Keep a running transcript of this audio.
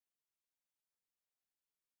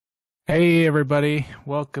Hey, everybody.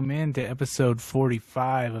 Welcome into episode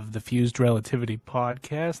 45 of the Fuzed Relativity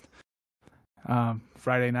Podcast.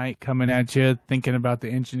 Friday night coming at you, thinking about the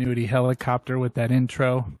Ingenuity helicopter with that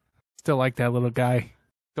intro. Still like that little guy.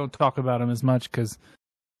 Don't talk about him as much because,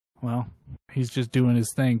 well, he's just doing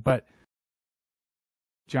his thing. But,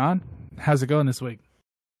 John, how's it going this week?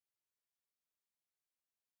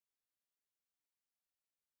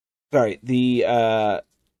 Sorry, the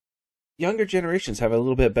younger generations have a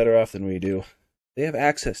little bit better off than we do. They have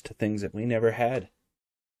access to things that we never had.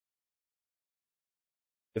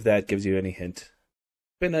 If that gives you any hint.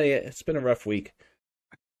 It's been a rough week.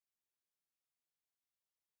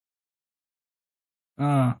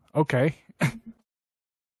 Okay.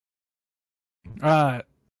 Not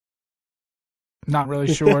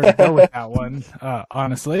really sure where to go with that one,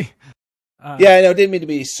 honestly. Yeah, I know, didn't mean to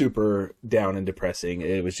be super down and depressing.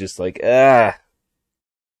 It was just like,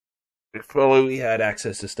 if only we had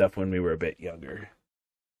access to stuff when we were a bit younger.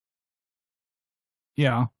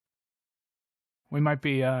 Yeah. We might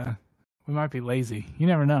be lazy. You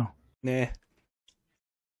never know. Nah.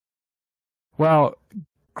 Well,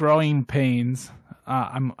 growing pains.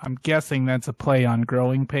 I'm guessing that's a play on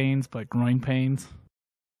growing pains, but growing pains.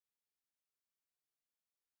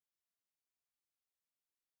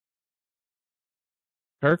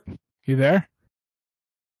 Kirk, you there?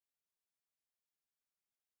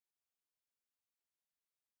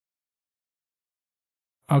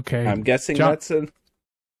 Okay. I'm guessing John-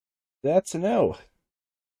 that's a no.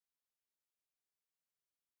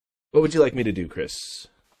 What would you like me to do, Chris?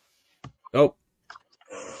 Oh,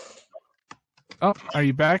 are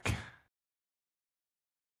you back?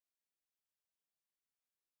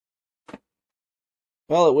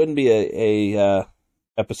 Well, it wouldn't be a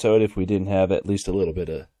episode if we didn't have at least a little bit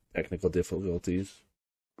of technical difficulties.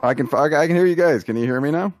 I can hear you guys. Can you hear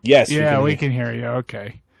me now? Yes. Yeah, we can hear you.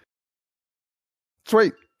 Okay.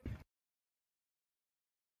 Sweet.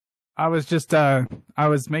 I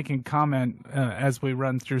was making comment as we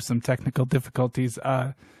run through some technical difficulties.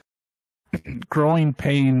 Growing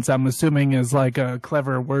pains, I'm assuming, is like a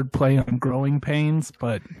clever wordplay on growing pains,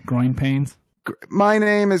 but growing pains. My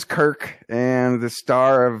name is Kirk, and the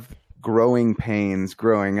star of Growing Pains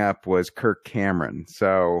growing up was Kirk Cameron.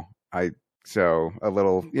 So a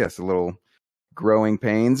little growing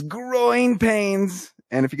pains.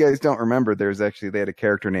 And if you guys don't remember, they had a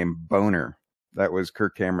character named Boner. That was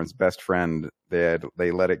Kirk Cameron's best friend. They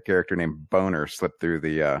let a character named Boner slip through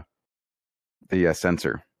the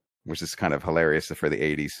censor, which is kind of hilarious for the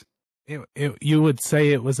 80s. You would say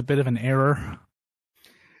it was a bit of an error.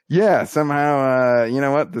 Yeah, somehow, you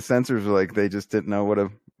know what? The censors were like, they just didn't know what a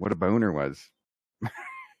boner was.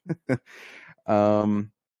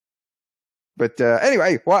 But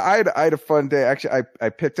anyway, well, I had a fun day. Actually, I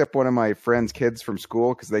picked up one of my friend's kids from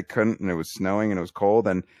school because they couldn't, and it was snowing and it was cold.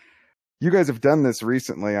 And you guys have done this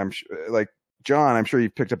recently. Like John, I'm sure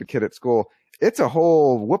you picked up a kid at school. It's a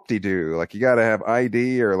whole whoop-de-doo. Like, you got to have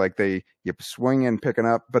ID, or like you swing in picking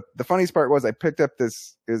up. But the funniest part was I picked up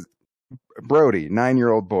is Brody,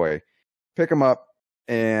 9-year-old boy. Pick him up,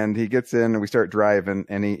 and he gets in, and we start driving,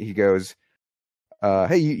 and he goes,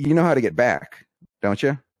 hey, you know how to get back, don't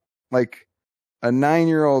you? Like, a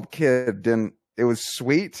 9-year-old kid didn't. It was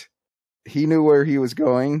sweet. He knew where he was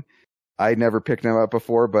going. I'd never picked him up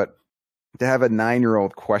before, but to have a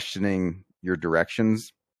 9-year-old questioning your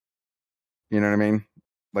directions, you know what I mean?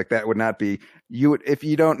 Like, that would not be if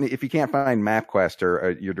you can't find MapQuest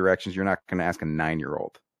or your directions, you're not going to ask a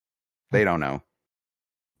 9-year-old. They don't know.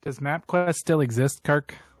 Does MapQuest still exist,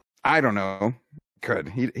 Kirk? I don't know. Could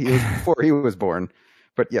he was before he was born,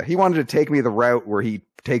 but yeah, he wanted to take me the route where he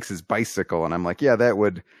takes his bicycle, and I'm like, yeah,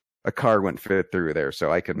 a car wouldn't fit through there,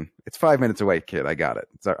 so it's 5 minutes away, kid. I got it.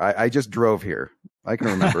 So I just drove here. I can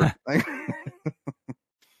remember.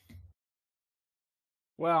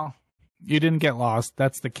 Well, you didn't get lost.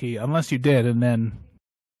 That's the key. Unless you did, and then,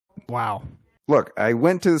 wow. Look, I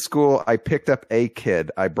went to the school. I picked up a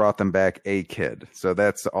kid. I brought them back a kid. So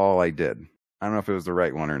that's all I did. I don't know if it was the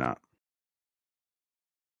right one or not.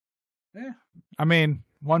 Yeah. I mean,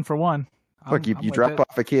 one for one. Look, you drop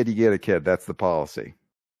off a kid, you get a kid. That's the policy.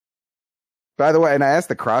 By the way, and I asked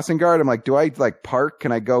the crossing guard, I'm like, do I park?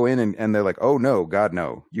 Can I go in? And they're like, oh, no, God,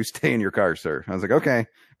 no. You stay in your car, sir. I was like, okay.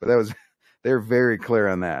 But they're very clear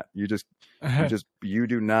on that. You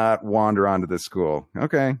do not wander onto this school.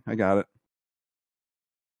 Okay, I got it.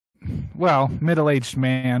 Well, middle-aged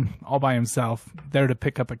man, all by himself, there to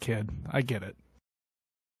pick up a kid. I get it.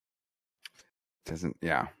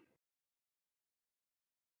 Yeah.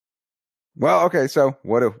 Well, okay. So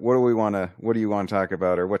what do you want to talk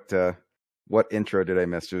about, or what intro did I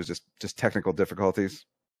miss? It was just technical difficulties.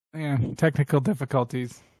 Yeah, technical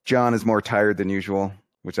difficulties. John is more tired than usual,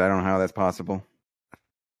 which I don't know how that's possible.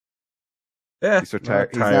 Yeah, He's so tired.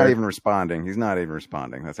 He's not even responding. He's not even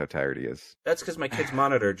responding. That's how tired he is. That's because my kid's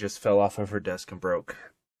monitor just fell off of her desk and broke.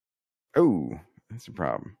 Oh, that's a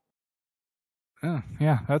problem. Oh,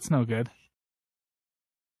 yeah, that's no good.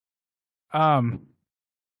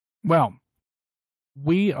 Well,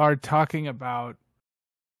 we are talking about,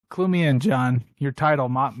 clue me in, John, your title,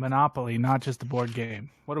 Monopoly, not just a board game.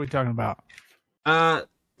 What are we talking about?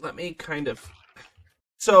 Let me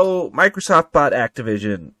So, Microsoft bought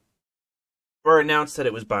Activision, or announced that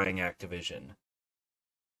it was buying Activision,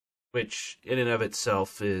 which in and of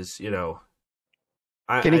itself is,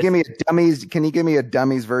 Can you give me a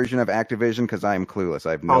dummies version of Activision? Because I'm clueless.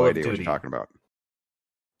 I have no idea what you're talking about.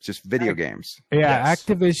 It's just video games. Yeah, Yes.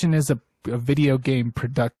 Activision is a video game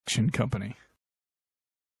production company.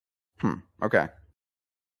 Okay.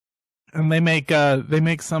 And they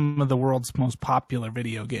make some of the world's most popular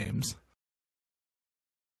video games.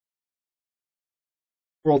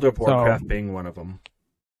 World of Warcraft being one of them.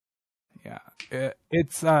 Yeah,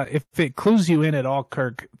 it's if it clues you in at all,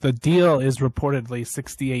 Kirk, the deal is reportedly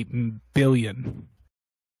 $68 billion.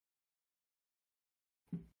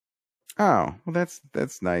 Oh, well,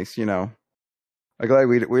 that's nice. I'm glad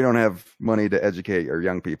we don't have money to educate our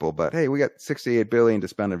young people, but hey, we got $68 billion to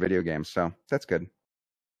spend on video games, so that's good.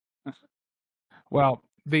 Well,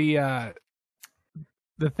 the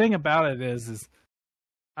thing about it is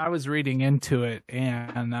I was reading into it,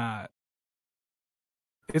 and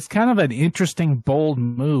it's kind of an interesting, bold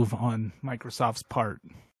move on Microsoft's part.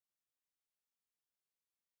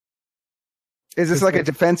 Is this like a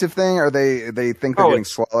defensive thing, or they think they're getting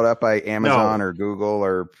swallowed up by Amazon or Google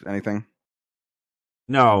or anything?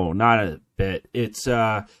 No, not a bit. It's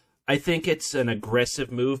I think it's an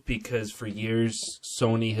aggressive move because for years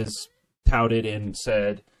Sony has touted and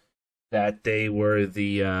said that they were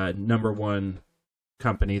the number one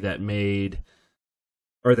company that made,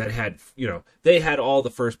 or that had, they had all the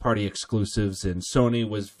first party exclusives, and Sony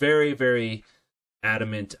was very, very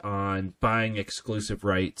adamant on buying exclusive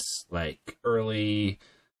rights, like early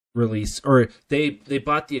release, or they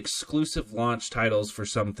bought the exclusive launch titles for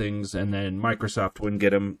some things, and then Microsoft wouldn't get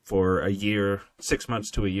them for a year, 6 months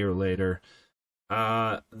to a year later.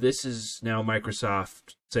 This is now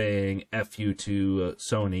Microsoft saying F you to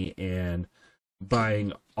Sony and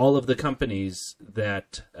buying all of the companies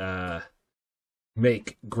that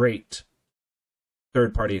make great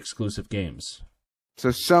third-party exclusive games. So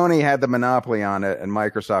Sony had the monopoly on it, and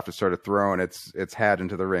Microsoft is sort of throwing its hat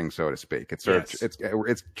into the ring, so to speak. It's going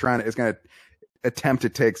to attempt to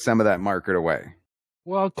take some of that market away.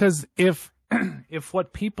 Well, because if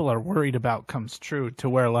what people are worried about comes true, to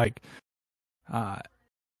where like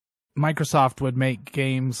Microsoft would make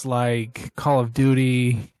games like Call of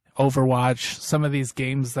Duty, Overwatch, some of these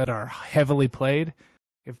games that are heavily played,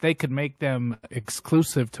 if they could make them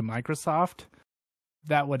exclusive to Microsoft,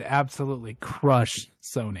 that would absolutely crush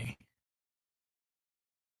Sony.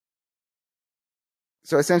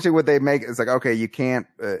 So essentially what they make is like, okay, you can't,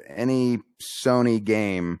 any Sony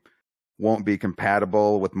game won't be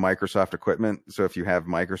compatible with Microsoft equipment. So if you have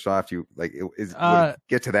Microsoft, would it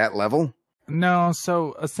get to that level? No.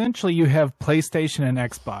 So essentially you have PlayStation and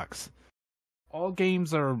Xbox. All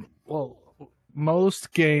games are,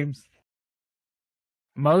 most games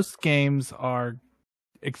are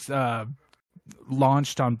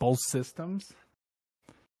launched on both systems,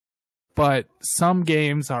 but some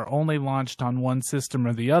games are only launched on one system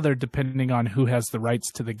or the other depending on who has the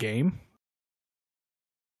rights to the game.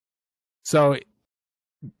 So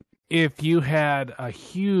if you had a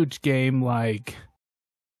huge game like,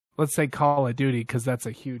 let's say Call of Duty, because that's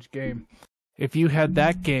a huge game, if you had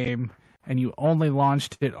that game and you only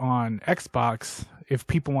launched it on Xbox, if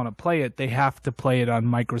people want to play it, they have to play it on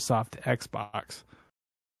Microsoft Xbox.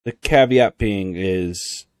 The caveat being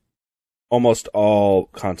is almost all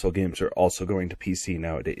console games are also going to PC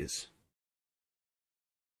nowadays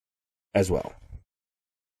as well.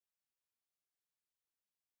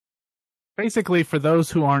 Basically, for those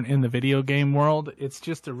who aren't in the video game world, it's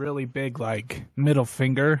just a really big like middle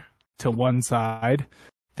finger to one side,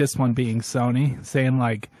 this one being Sony, saying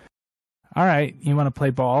like, all right, you want to play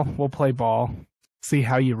ball? We'll play ball. See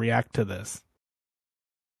how you react to this.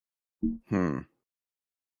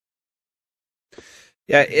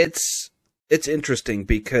 Yeah, it's interesting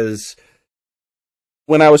because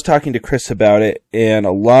when I was talking to Chris about it, and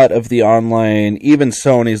a lot of the online, even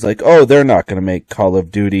Sony's like, oh, they're not going to make Call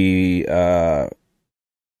of Duty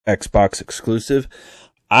Xbox exclusive.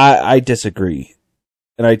 I disagree.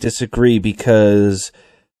 And I disagree because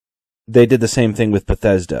they did the same thing with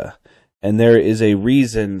Bethesda. And there is a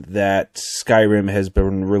reason that Skyrim has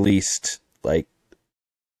been released like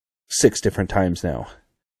 6 different times now.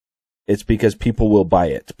 It's because people will buy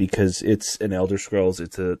it because it's an Elder Scrolls.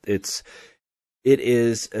 It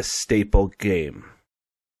is a staple game.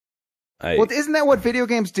 Well, isn't that what video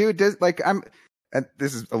games do? And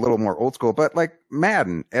this is a little more old school, but like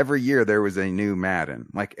Madden, every year there was a new Madden.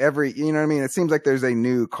 Like you know what I mean? It seems like there's a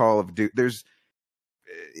new Call of Duty.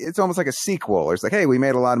 It's almost like a sequel. It's like, hey, we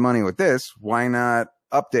made a lot of money with this. Why not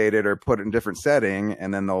update it or put it in a different setting,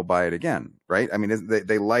 and then they'll buy it again, right? I mean,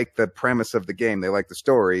 they like the premise of the game. They like the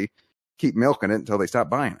story. Keep milking it until they stop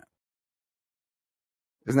buying it.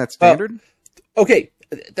 Isn't that standard? Okay,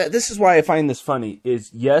 this is why I find this funny.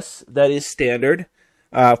 Yes, that is standard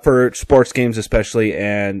for sports games especially,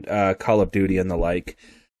 and Call of Duty and the like.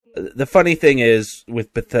 The funny thing is,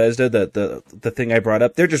 with Bethesda, the thing I brought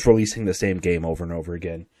up, they're just releasing the same game over and over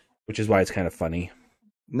again, which is why it's kind of funny.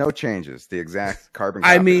 No changes. The exact carbon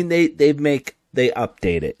copy. I mean, they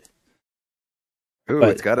update it. Ooh,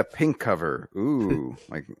 it's got a pink cover. Ooh,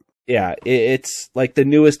 like... Yeah, it's like the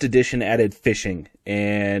newest edition added fishing,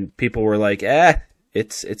 and people were like,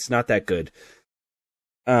 it's not that good.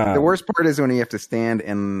 The worst part is when you have to stand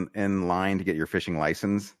in line to get your fishing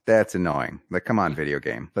license. That's annoying. Like, come on, video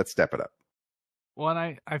game. Let's step it up. Well,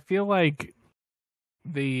 and I feel like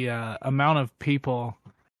the amount of people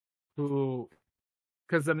who...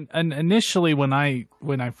 Because initially when I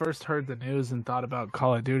first heard the news and thought about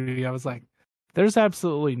Call of Duty, I was like, there's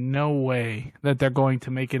absolutely no way that they're going to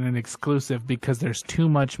make it an exclusive because there's too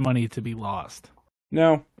much money to be lost.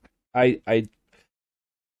 No, I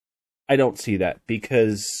don't see that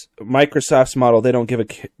because Microsoft's model, they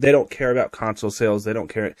don't care about console sales.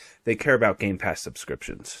 They care about Game Pass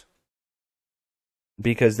subscriptions.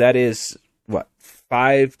 Because that is what,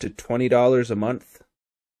 $5 to $20 a month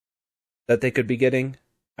that they could be getting.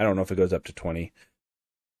 I don't know if it goes up to 20.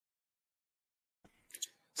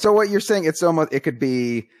 So what you're saying, it could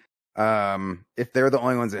be, if they're the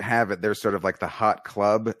only ones that have it, they're sort of like the hot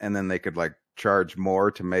club, and then they could like charge more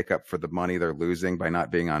to make up for the money they're losing by not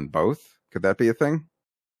being on both. Could that be a thing?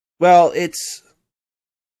 Well, it's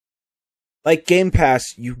like Game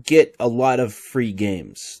Pass, you get a lot of free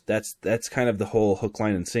games. That's kind of the whole hook,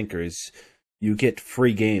 line, and sinker is you get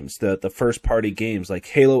free games. The first party games like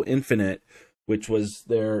Halo Infinite, which was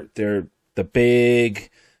the big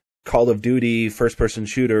Call of Duty first-person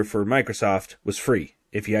shooter for Microsoft, was free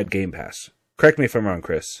if you had Game Pass. Correct me if I'm wrong,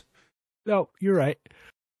 Chris. No, you're right.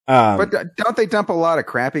 But don't they dump a lot of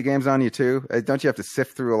crappy games on you too? Don't you have to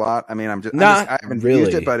sift through a lot? I mean, I haven't really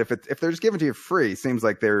used it, but if they're just giving it to you free, it seems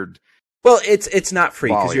like they're... Well, it's not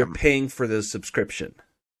free because you're paying for the subscription.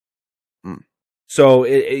 So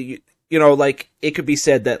you know, like it could be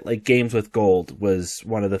said that like Games with Gold was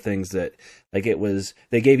one of the things that like it was,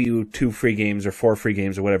 they gave you 2 free games or 4 free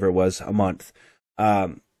games or whatever it was a month.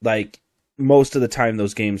 Like most of the time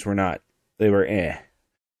those games were not, they were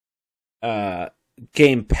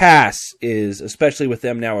Game Pass is, especially with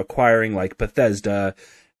them now acquiring like Bethesda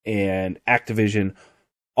and Activision,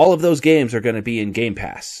 all of those games are going to be in Game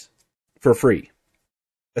Pass for free.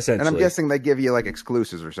 Essentially. And I'm guessing they give you like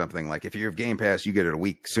exclusives or something. Like if you have Game Pass, you get it a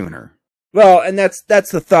week sooner. Well, and that's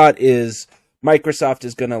the thought is Microsoft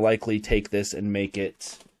is going to likely take this and make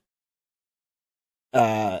it,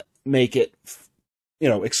 you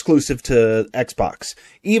know, exclusive to Xbox.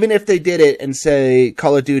 Even if they did it and say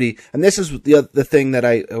Call of Duty, and this is the thing that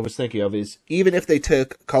I was thinking of is even if they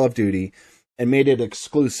took Call of Duty and made it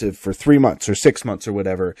exclusive for 3 months or 6 months or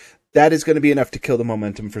whatever, that is going to be enough to kill the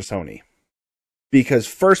momentum for Sony. Because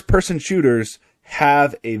first-person shooters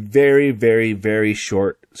have a very, very, very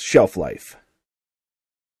short shelf life.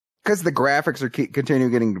 Because the graphics are continue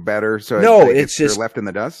getting better, so it's just they're left in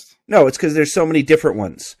the dust? No, it's because there's so many different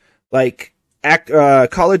ones. Like,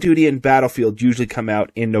 Call of Duty and Battlefield usually come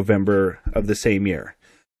out in November of the same year.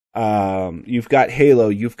 You've got Halo,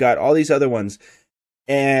 you've got all these other ones.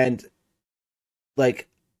 And, like,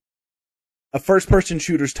 a first-person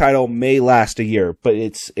shooter's title may last a year, but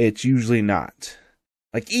it's usually not.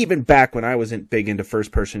 Like, even back when I wasn't big into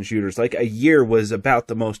first-person shooters, like, a year was about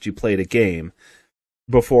the most you played a game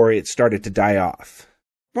before it started to die off.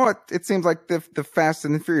 Well, it seems like the Fast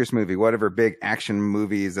and the Furious movie, whatever big action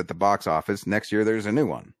movies at the box office, next year there's a new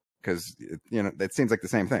one. Because, you know, it seems like the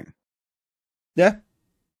same thing. Yeah.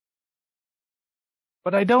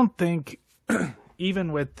 But I don't think,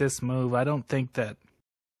 even with this move, I don't think that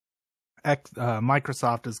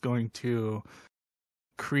Microsoft is going to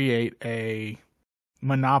create a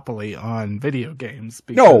monopoly on video games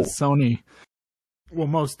because Sony will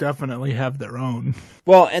most definitely have their own.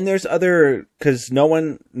 Well, and there's other, because no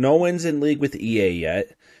one's in league with EA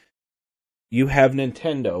yet. you have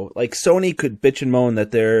Nintendo. Like, Sony could bitch and moan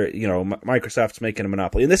that they're, Microsoft's making a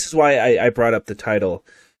monopoly. And this is why I brought up the title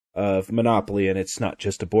of Monopoly, and it's not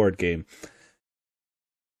just a board game.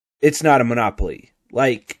 It's not a monopoly.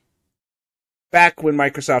 Like, back when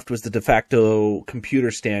Microsoft was the de facto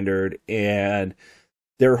computer standard, and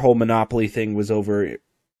their whole monopoly thing was over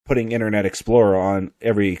putting Internet Explorer on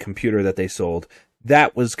every computer that they sold,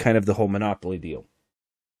 that was kind of the whole monopoly deal.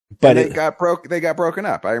 But they got broken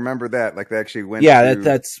up. I remember that. Like, they actually went. Yeah,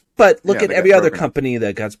 But look at every other company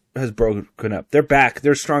that has broken up. They're back.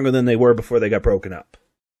 They're stronger than they were before they got broken up.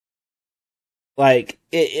 Like,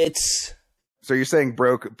 it's. So you're saying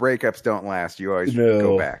breakups don't last? You always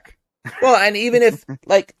go back. Well, and even if,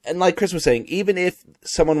 like Chris was saying, even if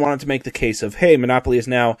someone wanted to make the case of, hey, Monopoly is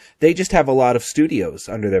now, they just have a lot of studios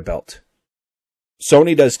under their belt.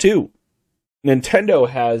 Sony does too. Nintendo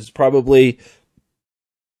has probably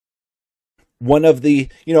one of the,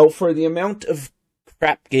 for the amount of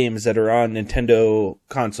crap games that are on Nintendo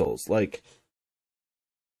consoles, like,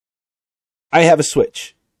 I have a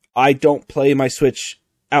Switch. I don't play my Switch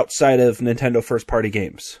outside of Nintendo first-party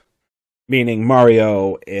games, meaning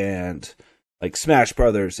Mario and, like, Smash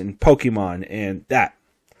Brothers and Pokemon and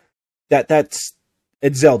that's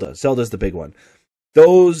it's Zelda. Zelda's the big one.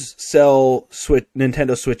 Those sell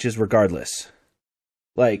Nintendo Switches regardless.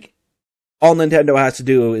 Like, all Nintendo has to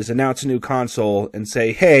do is announce a new console and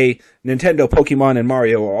say, hey, Nintendo, Pokemon, and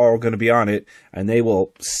Mario are all going to be on it, and they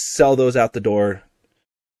will sell those out the door.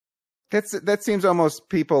 That seems almost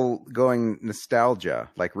people going nostalgia,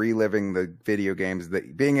 like reliving the video games,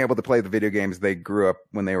 being able to play the video games they grew up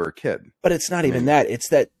when they were a kid. But it's not even that. It's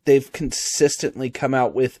that they've consistently come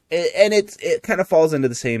out with, and it kind of falls into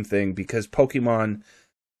the same thing, because Pokemon,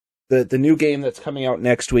 the new game that's coming out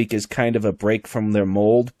next week is kind of a break from their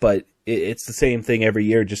mold, but it's the same thing every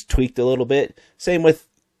year, just tweaked a little bit. Same with,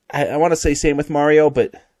 I want to say same with Mario,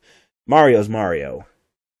 but Mario's Mario.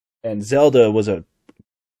 And Zelda was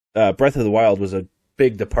Breath of the Wild was a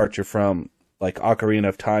big departure from, like, Ocarina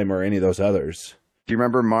of Time or any of those others. Do you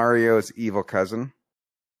remember Mario's evil cousin?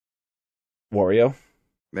 Wario.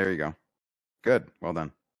 There you go. Good. Well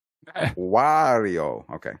done. Wario.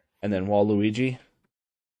 Okay. And then Waluigi.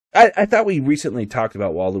 I thought we recently talked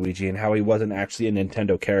about Waluigi and how he wasn't actually a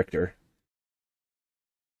Nintendo character.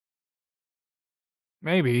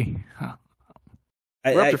 Maybe. Huh.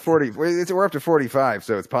 We're up to 40. We're up to 45,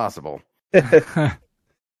 so it's possible. But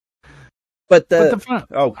the fun,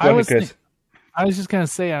 go ahead, Chris. I was just gonna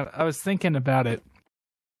say, I was thinking about it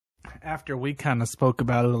after we kind of spoke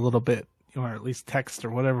about it a little bit, or at least text or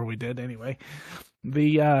whatever we did. Anyway,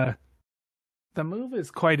 the move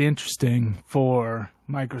is quite interesting for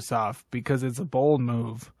Microsoft because it's a bold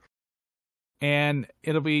move, and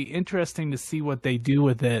it'll be interesting to see what they do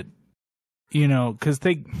with it. Because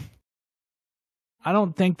I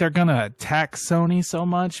don't think they're gonna attack Sony so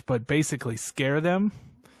much, but basically scare them.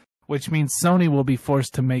 Which means Sony will be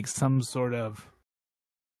forced to make some sort of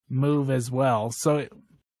move as well. So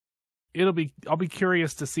I'll be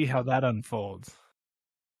curious to see how that unfolds.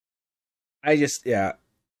 I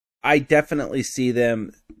definitely see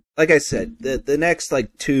them. Like I said, the next,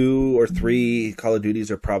 like, 2 or 3 Call of Duties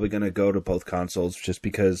are probably going to go to both consoles, just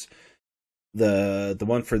because the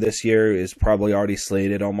one for this year is probably already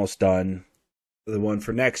slated, almost done. The one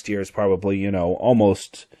for next year is probably,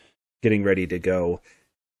 almost getting ready to go.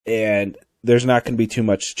 And there's not going to be too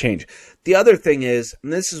much change. The other thing is,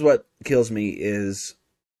 and this is what kills me, is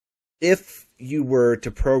if you were to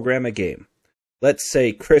program a game, let's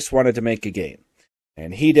say Chris wanted to make a game,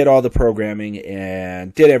 and he did all the programming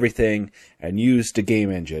and did everything and used a game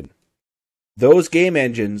engine. Those game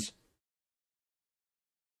engines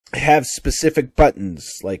have specific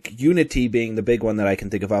buttons, like Unity being the big one that I can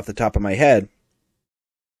think of off the top of my head,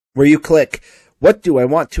 where you click, what do I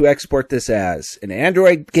want to export this as? An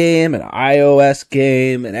Android game, an iOS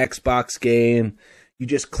game, an Xbox game. You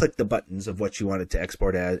just click the buttons of what you want it to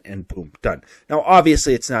export as, and boom, done. Now,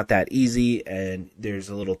 obviously, it's not that easy, and there's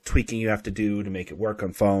a little tweaking you have to do to make it work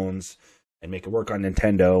on phones, and make it work on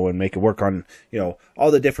Nintendo, and make it work on, all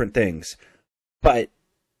the different things. But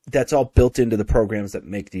that's all built into the programs that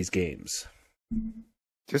make these games.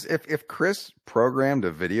 Just if Chris programmed a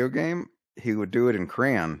video game, he would do it in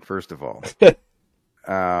Crayon, first of all.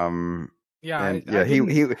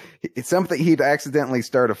 It's something he'd accidentally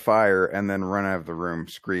start a fire and then run out of the room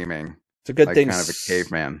screaming. It's a good thing, kind of a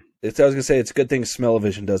caveman. I was gonna say, it's a good thing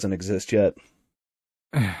Smell-O-Vision doesn't exist yet.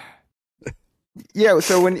 Yeah,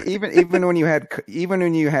 so even when you had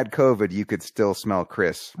COVID, you could still smell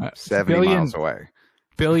Chris 70 miles away.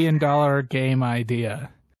 $1 billion game idea.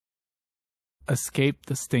 Escape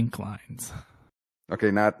the stink lines.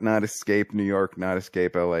 Okay, not escape New York, not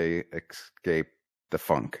escape LA, escape the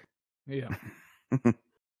funk. Yeah.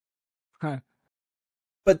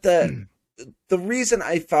 But the reason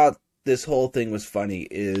I thought this whole thing was funny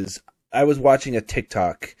is I was watching a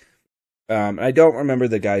TikTok. I don't remember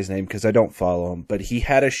the guy's name because I don't follow him, but he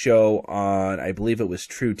had a show on, I believe it was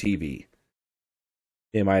True TV.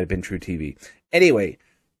 It might have been True TV. Anyway,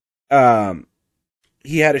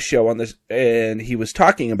 he had a show on this, and he was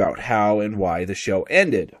talking about how and why the show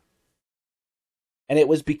ended. And it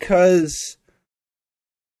was because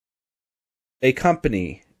a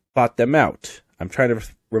company bought them out. I'm trying to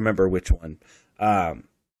remember which one.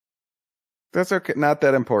 That's okay. Not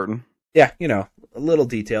that important. Yeah, a little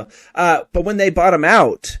detail. But when they bought them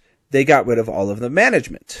out, they got rid of all of the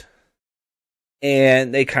management.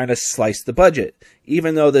 And they kind of sliced the budget.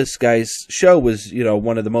 Even though this guy's show was,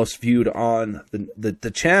 one of the most viewed on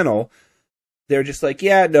the channel, they're just like,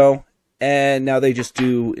 yeah, no. And now they just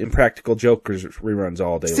do Impractical Jokers reruns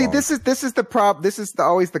all day long. See, this is the problem. This is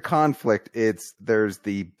always the conflict. There's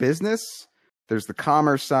the business, there's the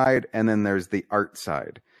commerce side, and then there's the art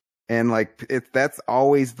side. And that's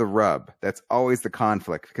always the rub. That's always the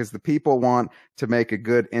conflict, because the people want to make a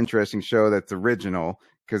good, interesting show that's original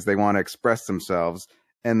because they want to express themselves.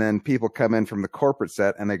 And then people come in from the corporate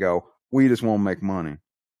set and they go, we just won't make money.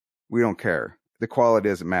 We don't care. The quality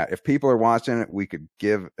doesn't matter. If people are watching it, we could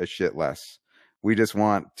give a shit less. We just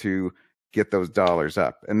want to get those dollars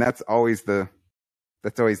up. And that's always the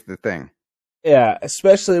thing. Yeah,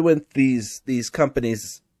 especially with these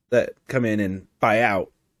companies that come in and buy out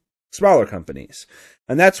smaller companies.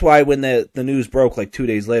 And that's why when the news broke 2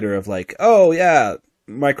 days later of oh yeah,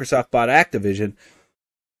 Microsoft bought Activision,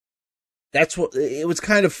 that's what it was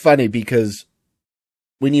kind of funny, because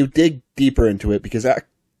when you dig deeper into it, because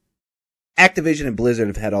Activision and Blizzard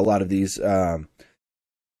have had a lot of these allegations.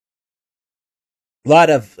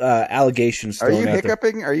 Are you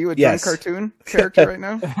hiccuping? Are you a drunk cartoon character right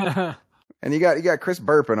now? And you got Chris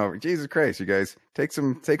burping over. Jesus Christ, you guys, take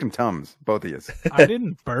some Tums, both of you. I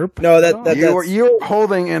didn't burp. No, you were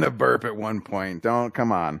holding in a burp at one point. Don't,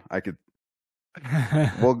 come on. I could.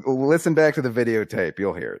 We'll listen back to the videotape.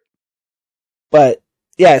 You'll hear it. But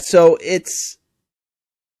yeah, so it's.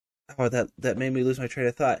 Oh, that made me lose my train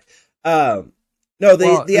of thought. No,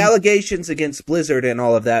 the allegations against Blizzard and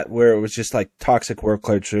all of that, where it was just toxic work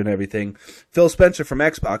culture and everything. Phil Spencer from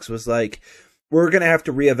Xbox was like, we're going to have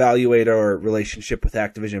to reevaluate our relationship with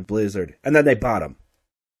Activision Blizzard. And then they bought them.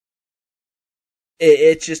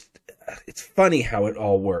 It's funny how it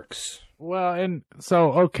all works. Well, and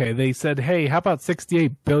so, okay, they said, hey, how about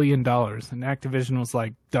 $68 billion? And Activision was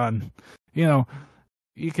like, done. You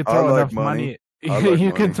could throw enough money.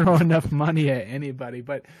 You can throw enough money at anybody.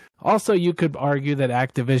 But also you could argue that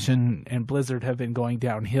Activision and Blizzard have been going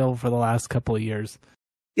downhill for the last couple of years.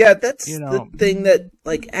 Yeah, that's the thing that,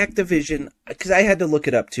 Activision, because I had to look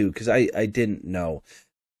it up too, because I didn't know.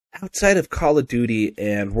 Outside of Call of Duty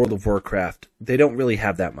and World of Warcraft, they don't really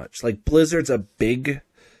have that much. Blizzard's a bigger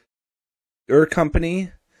company.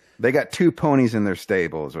 They got two ponies in their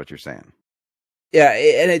stable, is what you're saying. Yeah,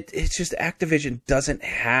 and it's just Activision doesn't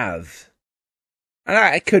have. And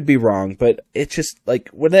I could be wrong, but it's just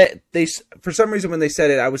when they for some reason when they said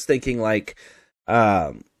it, I was thinking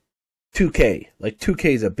 2K. 2K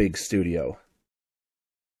is a big studio.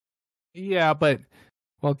 Yeah, but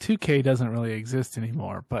 2K doesn't really exist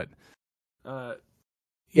anymore. But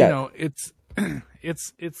it's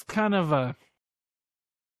kind of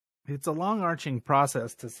it's a long arching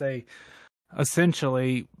process to say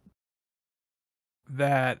essentially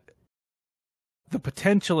that the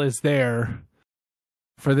potential is there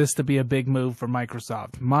for this to be a big move for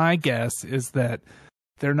Microsoft. My guess is that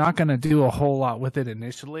they're not going to do a whole lot with it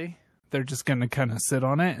initially. They're just going to kind of sit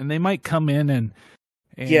on it, and they might come in and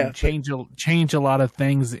change a lot of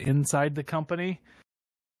things inside the company.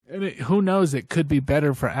 And who knows? It could be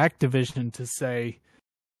better for Activision to say,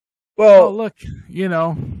 "Well, look,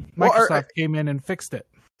 Microsoft came in and fixed it."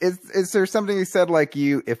 Is there something you said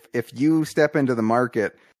if you step into the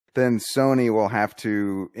market, then Sony will have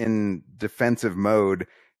to, in defensive mode,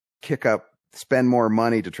 spend more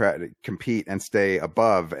money to try to compete and stay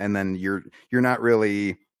above, and then you're not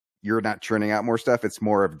churning out more stuff. It's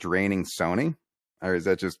more of draining Sony, or is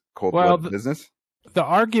that just cold-blooded business? The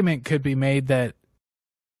argument could be made that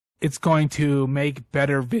it's going to make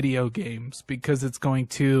better video games because it's going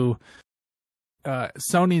to.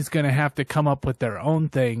 Sony's going to have to come up with their own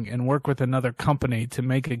thing and work with another company to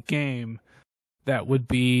make a game that would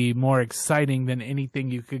be more exciting than anything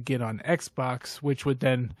you could get on Xbox, which would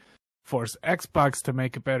then force Xbox to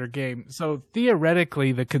make a better game. So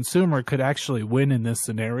theoretically, the consumer could actually win in this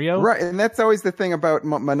scenario. Right, and that's always the thing about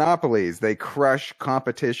monopolies. They crush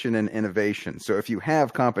competition and innovation. So if you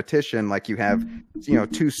have competition, like you have,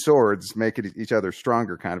 two swords make each other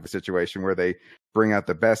stronger kind of a situation where they bring out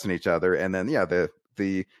the best in each other, and then,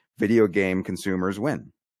 the video game consumers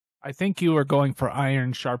win. I think you were going for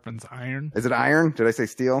iron sharpens iron. Is it iron? Did I say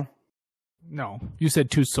steel? No, you said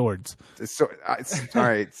two swords. So, all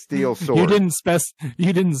right, steel sword. You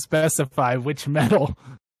didn't specify which metal.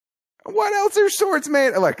 What else are swords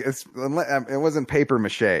made? Look, it wasn't paper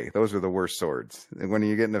mache. Those are the worst swords. When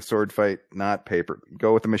you get in a sword fight, not paper.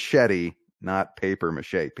 Go with a machete, not paper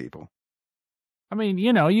mache, people. I mean,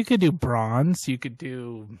 you could do bronze. You could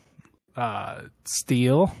do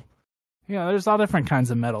steel. There's all different kinds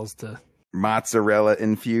of metals to. Mozzarella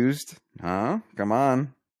infused. Huh? Come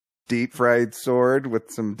on. Deep fried sword with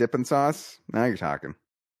some dipping sauce. Now you're talking.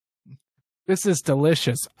 This is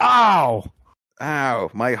delicious. Ow! Ow,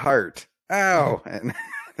 my heart. Ow. And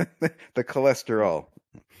the cholesterol.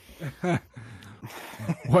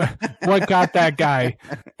 What got that guy?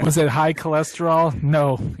 Was it high cholesterol?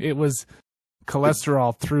 No, it was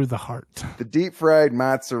cholesterol through the heart. The deep fried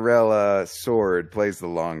mozzarella sword plays the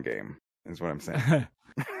long game, is what I'm saying.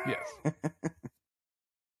 Yes.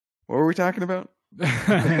 What were we talking about?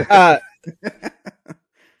 The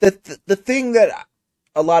thing that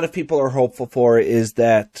a lot of people are hopeful for is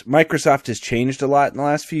that Microsoft has changed a lot in the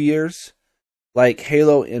last few years. Like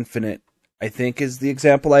Halo Infinite, I think, is the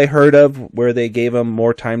example I heard of where they gave them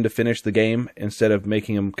more time to finish the game instead of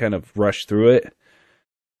making them kind of rush through it.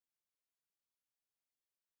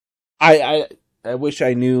 I wish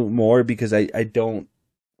I knew more because I don't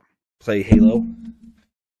play Halo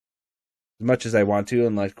as much as I want to,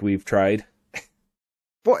 and like we've tried.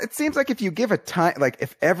 Well, it seems like if you give a time, like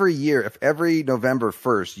if every November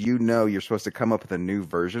 1st, you're supposed to come up with a new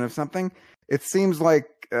version of something, it seems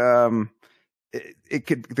like the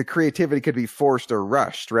creativity could be forced or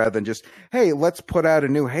rushed rather than just, hey, let's put out a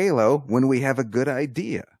new Halo when we have a good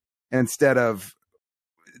idea. Instead of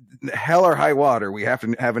hell or high water, we have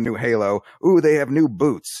to have a new Halo. Ooh, they have new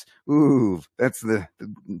boots. Ooh, that's the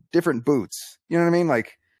different boots. You know what I mean?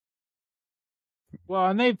 Like. Well,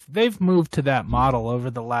 and they've moved to that model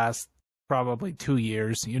over the last probably 2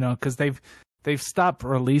 years, because they've stopped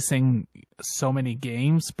releasing so many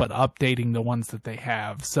games, but updating the ones that they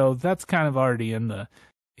have. So that's kind of already in the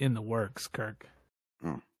works, Kirk.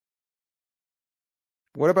 Oh.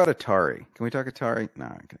 What about Atari? Can we talk Atari? No,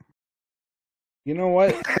 okay. You know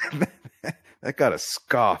what? That got a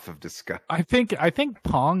scoff of disgust. I think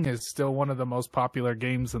Pong is still one of the most popular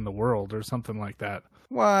games in the world, or something like that.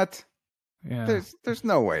 What? Yeah. There's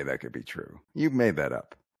no way that could be true. You made that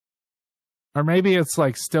up. Or maybe it's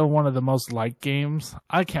like still one of the most liked games.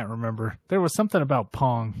 I can't remember. There was something about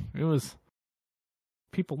Pong. It was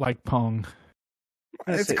people like Pong.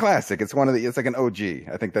 It's classic. It's it's like an OG.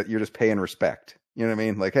 I think that you're just paying respect. You know what I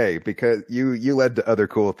mean? Like, hey, because you led to other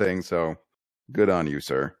cool things, so good on you,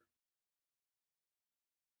 sir.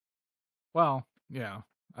 Well, yeah.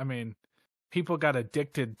 I mean, people got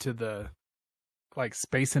addicted to the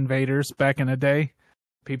Space Invaders back in the day.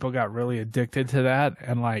 People got really addicted to that,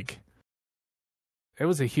 and it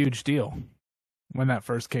was a huge deal when that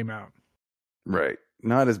first came out. Right.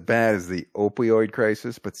 Not as bad as the opioid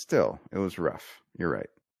crisis, but still, it was rough. You're right.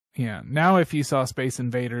 Yeah. Now if you saw Space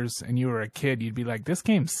Invaders and you were a kid, you'd be like, this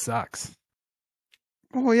game sucks.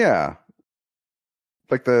 Oh yeah.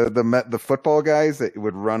 Like the football guys that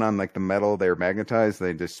would run on the metal, they were magnetized,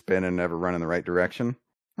 they just spin and never run in the right direction.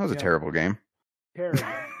 That was a terrible game. Terrible.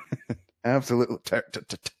 Absolutely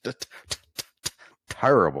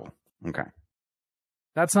terrible. Okay.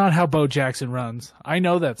 That's not how Bo Jackson runs. I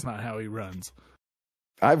know that's not how he runs.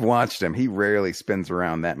 I've watched him. He rarely spins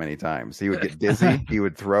around that many times. He would get dizzy. He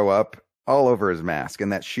would throw up all over his mask,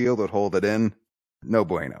 and that shield would hold it in. No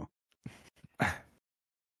bueno.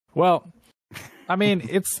 Well, I mean,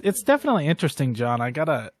 it's definitely interesting, John. I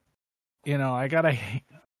gotta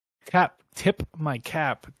tip my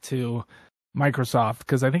cap to Microsoft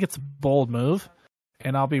because I think it's a bold move,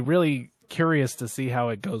 and I'll be really curious to see how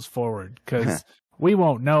it goes forward because we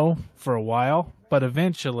won't know for a while, but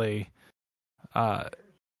eventually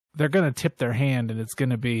they're going to tip their hand and it's going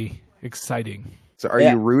to be exciting. So are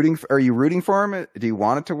you rooting for him? Do you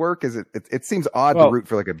want it to work? It seems odd to root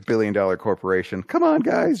for $1 billion corporation. Come on,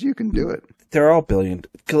 guys, you can do it. They're all billion.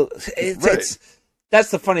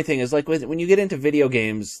 That's the funny thing is when you get into video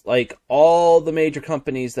games, all the major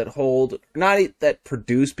companies that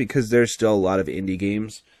produce, because there's still a lot of indie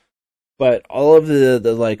games, But all of the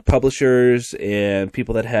like publishers and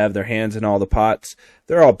people that have their hands in all the pots,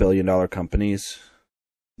 they're all billion-dollar companies.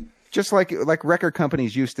 Just like record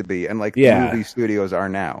companies used to be, and like movie studios are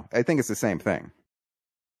now. I think it's the same thing.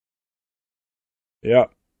 Yeah,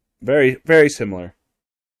 very, very similar.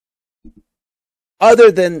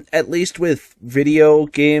 Other than, at least with video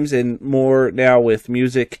games and more now with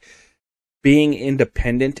music, being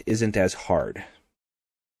independent isn't as hard.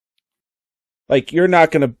 Like, you're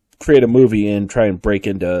not going to create a movie and try and break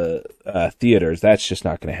into theaters. That's just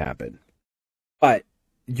not going to happen. But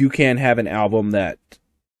you can have an album that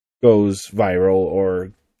goes viral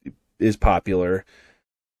or is popular.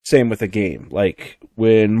 Same with a game. Like,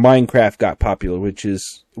 when Minecraft got popular, which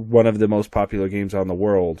is one of the most popular games on the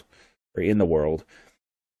world, or in the world,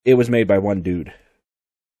 it was made by one dude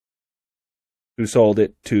who sold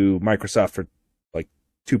it to Microsoft for like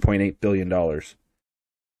 $2.8 billion.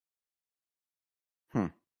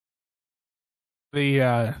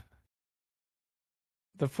 The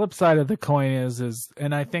flip side of the coin is,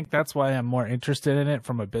 and I think that's why I'm more interested in it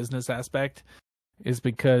from a business aspect, is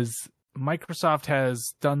because Microsoft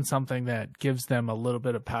has done something that gives them a little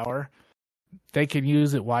bit of power. They can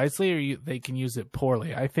use it wisely, or they can use it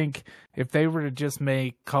poorly. I think if they were to just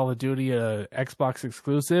make Call of Duty a Xbox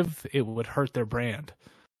exclusive, it would hurt their brand.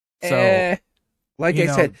 So, like I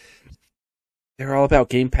said, they're all about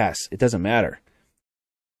Game Pass. It doesn't matter.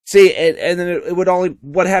 See, and then it would only...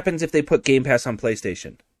 What happens if they put Game Pass on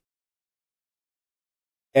PlayStation?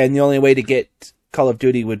 And the only way to get Call of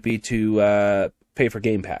Duty would be to pay for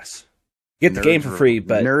Game Pass. Get the game for free,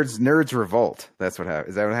 but... Nerds revolt. That's what happens.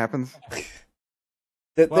 Is that what happens?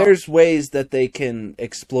 There's ways that they can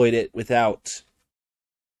exploit it without...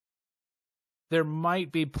 There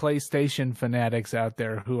might be PlayStation fanatics out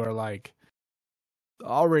there who are like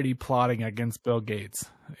already plotting against Bill Gates.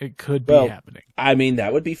 It could be happening. I mean,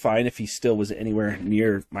 that would be fine if he still was anywhere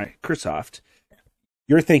near Microsoft.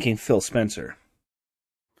 You're thinking Phil Spencer.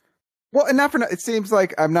 Well, and not for it seems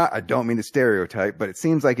like I don't mean to stereotype, but it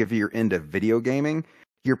seems like if you're into video gaming,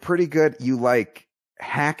 you're pretty good. You like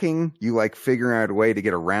hacking, you like figuring out a way to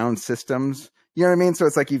get around systems. You know what I mean? So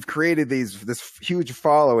it's like you've created this huge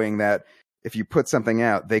following that if you put something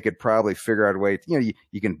out, they could probably figure out a way to,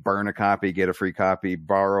 you can burn a copy, get a free copy,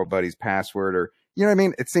 borrow a buddy's password, or, you know what I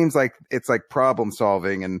mean? It seems like it's like problem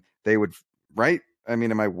solving, and they would, right? I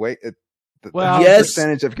mean, yes.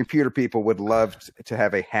 Percentage of computer people would love to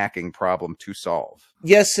have a hacking problem to solve.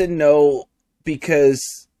 Yes and no,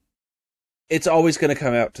 because it's always going to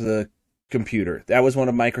come out to the computer. That was one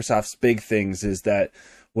of Microsoft's big things, is that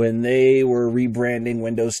when they were rebranding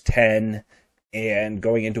Windows 10 and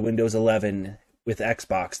going into Windows 11 with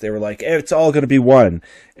Xbox, they were like, it's all going to be one.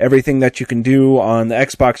 Everything that you can do on the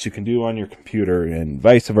Xbox, you can do on your computer, and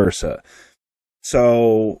vice versa.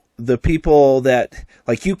 So the people that,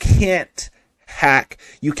 like, you can't hack.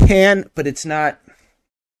 You can, but it's not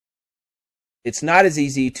as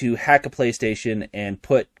easy to hack a PlayStation and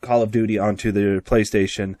put Call of Duty onto the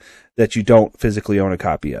PlayStation that you don't physically own a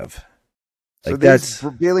copy of. Like, so these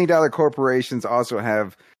billion-dollar corporations also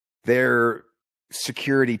have their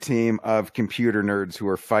security team of computer nerds who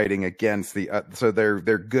are fighting against so they're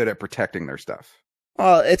good at protecting their stuff.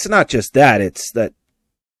 Well, it's not just that. It's that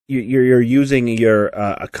you're using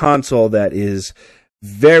a console that is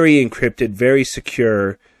very encrypted, very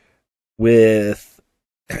secure, with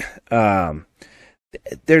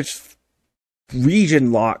there's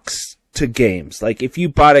region locks to games. Like, if you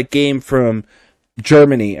bought a game from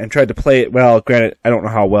Germany and tried to play it, well, granted, I don't know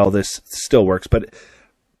how well this still works, but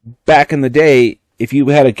back in the day, if you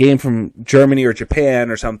had a game from Germany or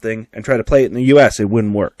Japan or something and tried to play it in the US, it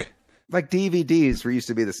wouldn't work. Like DVDs used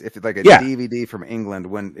to be this, if like a DVD from England,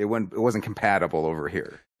 when it wasn't compatible over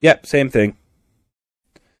here. Yep, same thing.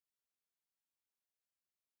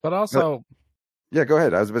 But also, yeah, go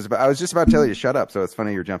ahead. I was just about to tell you to shut up, so it's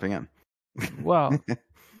funny you're jumping in. Well,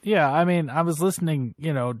 yeah, I mean, I was listening,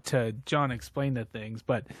 to John explain the things,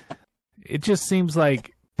 but it just seems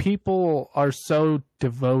like people are so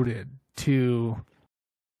devoted to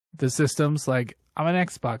the systems. Like, I'm an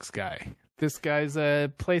Xbox guy. This guy's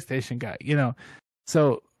a PlayStation guy,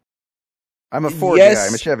 So I'm a Ford guy.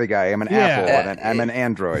 I'm a Chevy guy. I'm an Apple. And I'm an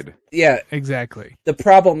Android. Yeah, exactly. The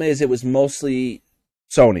problem is it was mostly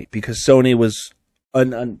Sony, because Sony was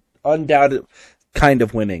undoubted kind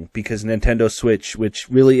of winning, because Nintendo Switch, which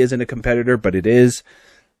really isn't a competitor, but it is.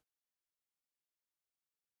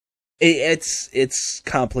 It's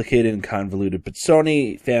complicated and convoluted, but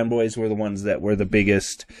Sony fanboys were the ones that were the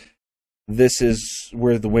biggest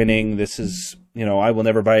we're the winning. This is, I will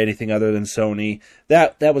never buy anything other than Sony.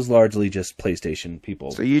 That was largely just PlayStation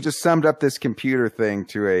people. So you just summed up this computer thing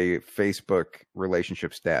to a Facebook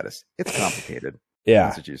relationship status. It's complicated. Yeah.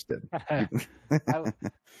 That's what you just did.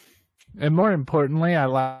 And more importantly, I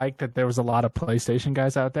like that there was a lot of PlayStation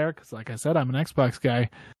guys out there because, like I said, I'm an Xbox guy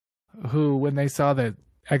who, when they saw that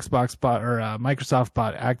Xbox bought or Microsoft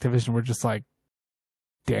bought Activision, were just like,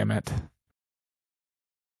 damn it.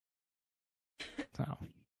 So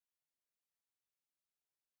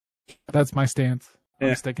that's my stance.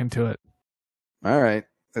 I'm sticking to it. All right.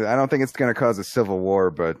 I don't think it's going to cause a civil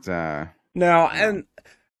war, but no, and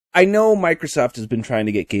I know Microsoft has been trying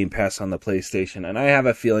to get Game Pass on the PlayStation, and I have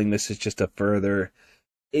a feeling this is just a further...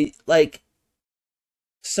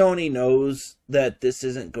 Sony knows that this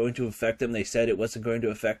isn't going to affect them. They said it wasn't going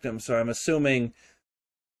to affect them, so I'm assuming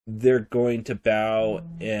they're going to bow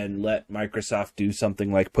and let Microsoft do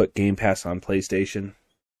something like put Game Pass on PlayStation.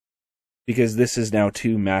 Because this is now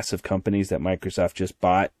two massive companies that Microsoft just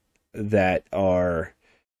bought that are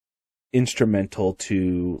instrumental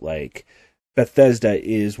to, Bethesda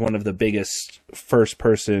is one of the biggest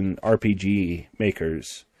first-person RPG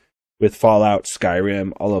makers with Fallout,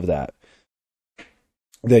 Skyrim, all of that.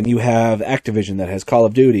 Then you have Activision that has Call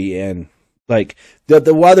of Duty, and the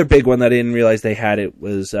other big one that I didn't realize they had it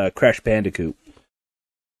was Crash Bandicoot.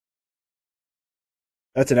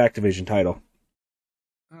 That's an Activision title.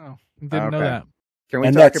 Oh, didn't know that. Can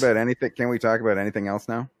we talk about anything? Can we talk about anything else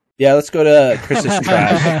now? Yeah, let's go to Chris's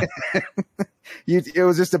trash. It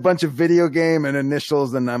was just a bunch of video game and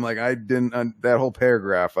initials, and I'm like, I didn't that whole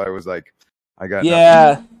paragraph. I was like, I got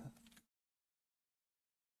nothing.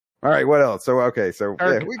 All right, what else? So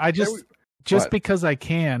because I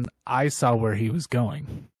can, I saw where he was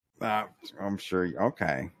going. I'm sure.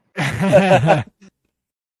 Okay.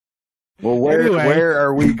 Well, where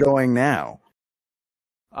are we going now?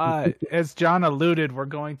 As John alluded, we're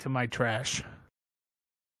going to my trash.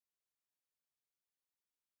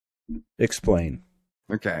 Explain.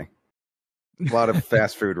 Okay. A lot of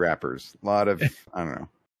fast food wrappers. A lot of, I don't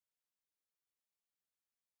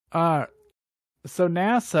know. So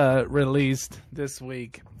NASA released this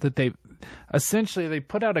week that they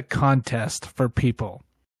put out a contest for people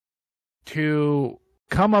to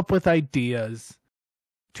come up with ideas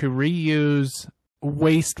to reuse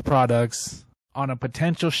waste products on a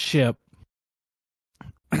potential ship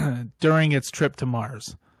during its trip to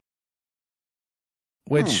Mars.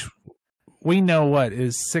 Which we know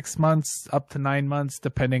is 6 months up to 9 months,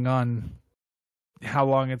 depending on how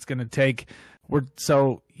long it's going to take.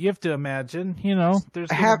 So you have to imagine, there's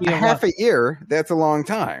half a year. That's a long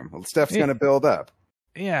time. Stuff's going to build up.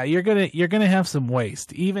 Yeah, you're gonna have some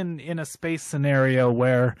waste, even in a space scenario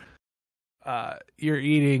where you're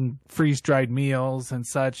eating freeze-dried meals and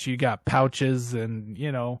such. You got pouches, and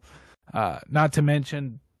not to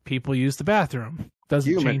mention people use the bathroom.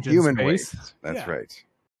 Doesn't change in human space. Waste. That's right.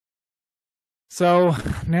 So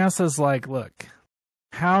NASA's like, look,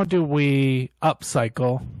 how do we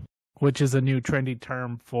upcycle, which is a new trendy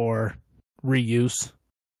term for reuse?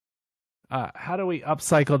 How do we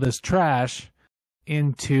upcycle this trash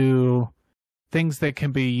into things that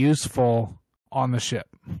can be useful on the ship?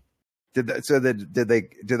 Did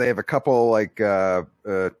they have a couple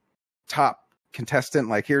top contestant?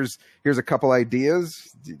 Like here's a couple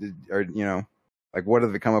ideas, or what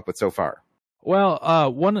have they come up with so far? Well,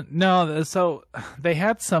 so they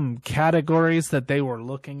had some categories that they were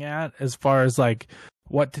looking at as far as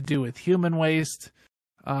what to do with human waste.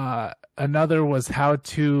 Another was how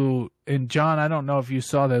to, and John, I don't know if you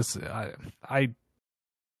saw this.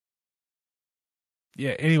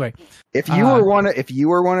 Anyway, if you were one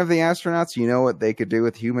of the astronauts, you know what they could do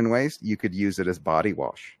with human waste? You could use it as body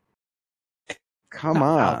wash. Come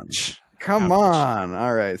on. Come on.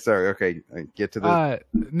 All right. Sorry. Okay. Get to the...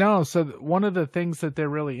 No. So one of the things that they're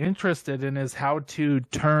really interested in is how to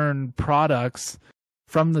turn products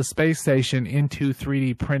from the space station into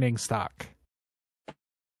 3D printing stock.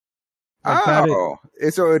 So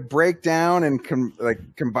it would break down and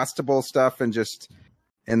combustible stuff and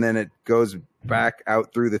then it goes back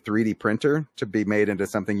out through the 3D printer to be made into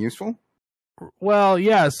something useful? Well,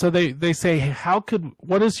 yeah. So they say,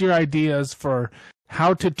 what is your ideas for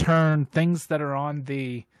how to turn things that are on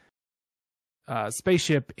the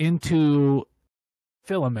spaceship into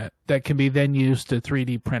filament that can be then used to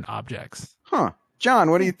 3D print objects? Huh.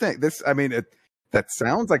 John, what do you think? That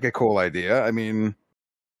sounds like a cool idea. I mean...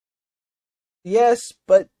 Yes,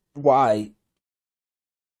 but why?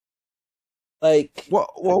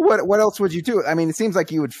 What else would you do? I mean, it seems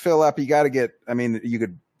like you would fill up. You got to get... I mean, you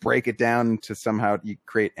could break it down to somehow you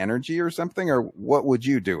create energy or something, or what would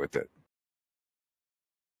you do with it?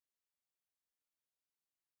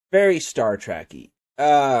 Very Star Trek-y.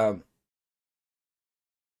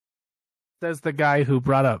 Says the guy who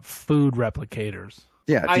brought up food replicators.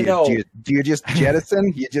 Yeah, I know. Do you just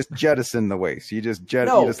jettison? You just jettison the waste. You just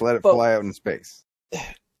No, you just let it but- fly out in space.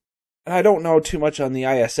 I don't know too much on the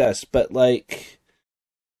ISS, but like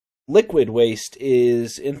liquid waste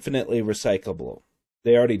is infinitely recyclable.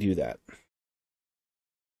 They already do that.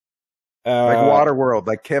 Like Waterworld,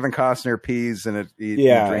 like Kevin Costner pees and he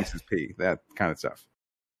drinks his pee. That kind of stuff.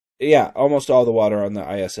 Yeah, almost all the water on the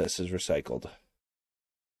ISS is recycled.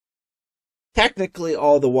 Technically,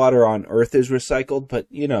 all the water on Earth is recycled, but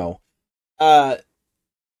you know. But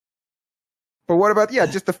what about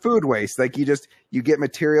just the food waste? Like you get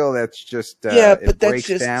material that's just but it that's breaks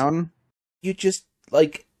just down. You just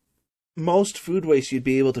like most food waste you'd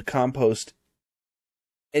be able to compost,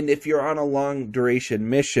 and if you're on a long duration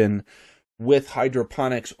mission with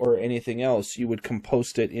hydroponics or anything else, you would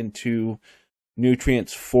compost it into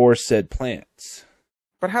nutrients for said plants.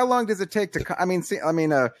 But how long does it take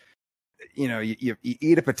to? You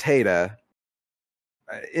eat a potato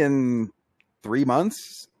in 3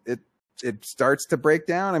 months. It starts to break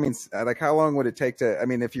down. I mean, like how long would it take to? I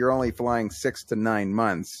mean, if you're only flying 6 to 9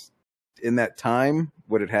 months, in that time,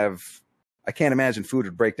 would it have? I can't imagine food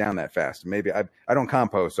would break down that fast. Maybe I don't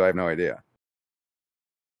compost, so I have no idea.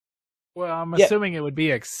 Well, I'm assuming it would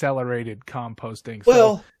be accelerated composting.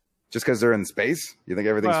 Well, just because they're in space, you think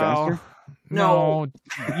everything's faster? No,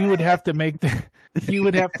 you would have to make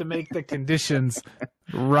the conditions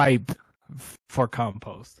ripe for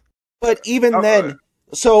compost. but even then,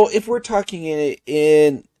 so if we're talking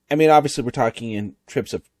I mean, obviously we're talking in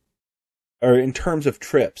terms of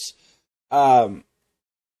trips.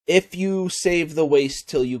 If you save the waste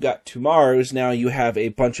till you got to Mars, now you have a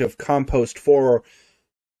bunch of compost for.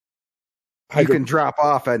 You can drop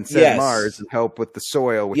off and set Mars and help with the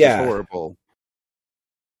soil, which is horrible.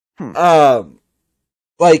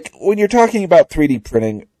 Like when you're talking about 3D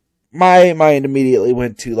printing, my mind immediately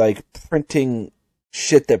went to like printing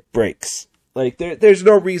shit that breaks. Like there's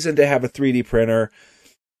no reason to have a 3D printer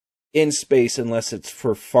in space unless it's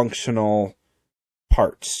for functional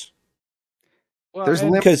parts. Well, there's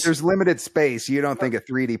limited space. You don't think a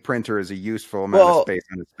 3D printer is a useful amount of space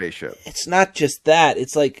on a spaceship? It's not just that.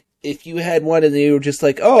 It's like if you had one and you were just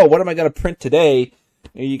like, oh, what am I going to print today?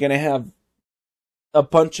 Are you going to have a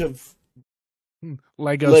bunch of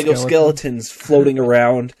Lego skeletons floating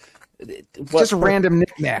around? Just a random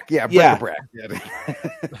knickknack. Yeah, bric-a-brac.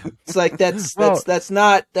 It's like that's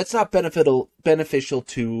not beneficial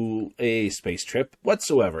to a space trip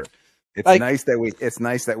whatsoever. It's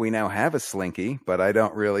nice that we now have a Slinky, but I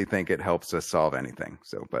don't really think it helps us solve anything.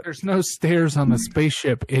 So, but there's no stairs on the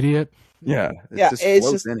spaceship, idiot. Yeah, it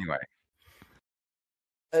floats anyway.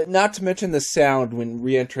 Not to mention the sound when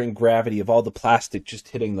re-entering gravity of all the plastic just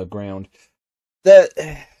hitting the ground.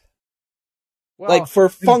 Like for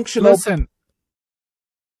functional. Listen,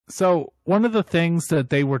 so one of the things that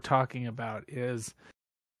they were talking about is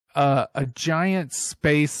a giant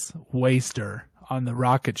space waster on the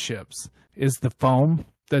rocket ships is the foam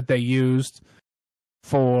that they used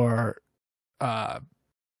for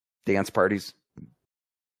dance parties.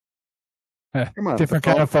 Come on, different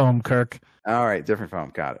kind of foam, Kirk. All right, different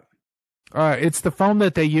foam. Got it. It's the foam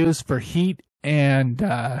that they use for heat and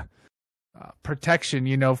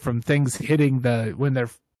protection, from things hitting when they're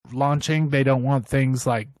launching. They don't want things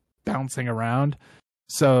like bouncing around.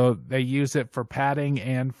 So they use it for padding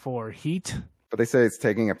and for heat. But they say it's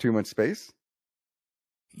taking up too much space?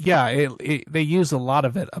 Yeah, they use a lot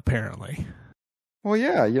of it, apparently. Well,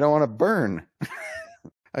 yeah, you don't want to burn.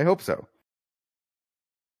 I hope so.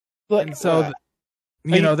 But so,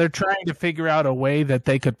 they're trying to figure out a way that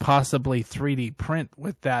they could possibly 3D print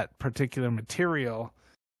with that particular material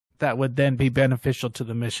that would then be beneficial to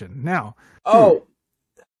the mission. Now,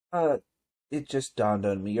 it just dawned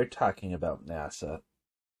on me. You're talking about NASA.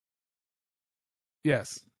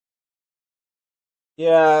 Yes.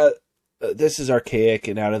 Yeah, this is archaic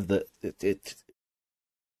and out of the...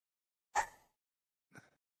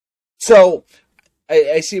 So,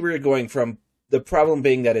 I see where you're going from. The problem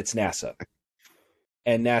being that it's NASA.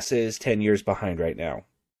 And NASA is 10 years behind right now.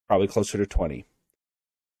 Probably closer to 20.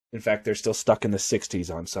 In fact, they're still stuck in the 60s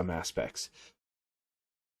on some aspects.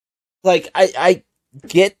 Like, I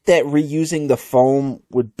get that reusing the foam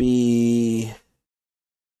would be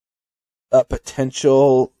a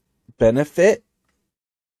potential benefit.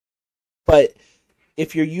 But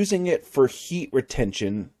if you're using it for heat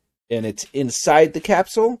retention and it's inside the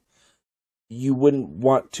capsule, you wouldn't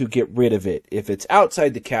want to get rid of it. If it's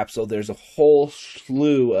outside the capsule, there's a whole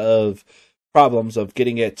slew of problems of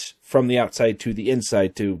getting it from the outside to the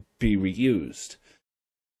inside to be reused.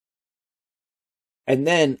 And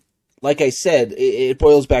then, like I said, it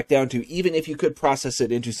boils back down to, even if you could process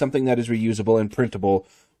it into something that is reusable and printable,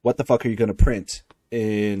 what the fuck are you going to print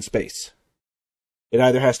in space? It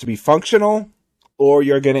either has to be functional, or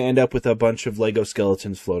you're going to end up with a bunch of Lego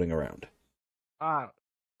skeletons floating around.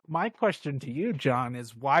 My question to you, John,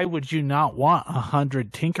 is why would you not want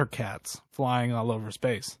 100 Tinkercats flying all over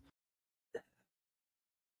space?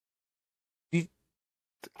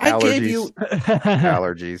 I gave you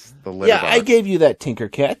allergies. The litter box. I gave you that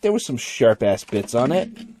Tinkercat. There was some sharp ass bits on it.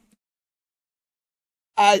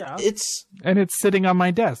 It's sitting on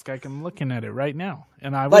my desk. I'm looking at it right now,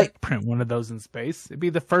 and I would print one of those in space. It'd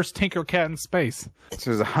be the first Tinkercat in space.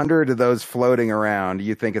 So there's 100 of those floating around.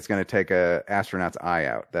 You think it's going to take a astronaut's eye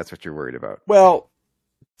out? That's what you're worried about. Well,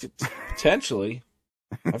 potentially.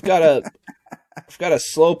 I've got a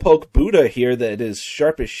slowpoke Buddha here that is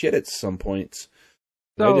sharp as shit at some points.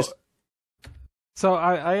 So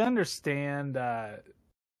I understand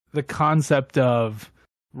the concept of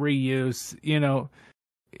reuse. You know,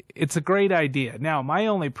 it's a great idea. Now, my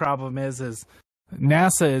only problem is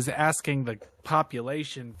NASA is asking the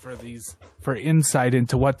population for insight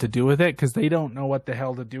into what to do with it, because they don't know what the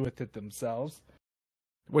hell to do with it themselves,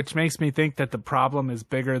 which makes me think that the problem is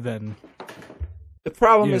bigger than... The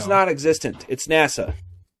problem is non-existent. It's NASA.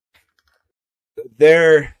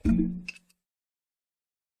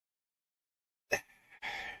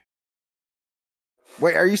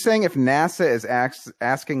 Wait, are you saying if NASA is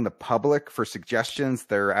asking the public for suggestions,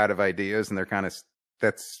 they're out of ideas and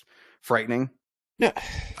that's frightening? No,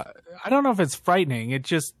 I don't know if it's frightening.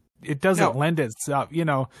 It doesn't lend itself. You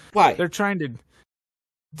know, why they're trying to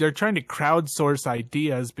crowdsource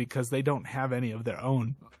ideas because they don't have any of their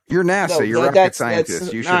own. You're NASA. You're rocket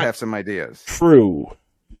scientists. You should have some ideas. True.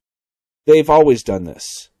 They've always done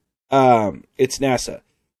this. It's NASA.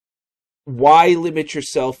 Why limit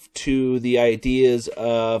yourself to the ideas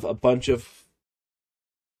of a bunch of,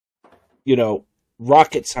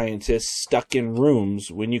 rocket scientists stuck in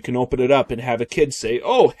rooms when you can open it up and have a kid say,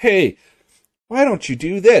 "Oh, hey, why don't you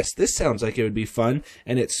do this? This sounds like it would be fun,"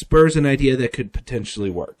 and it spurs an idea that could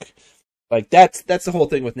potentially work. Like that's the whole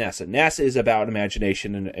thing with NASA. NASA is about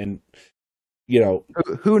imagination and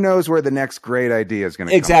who knows where the next great idea is going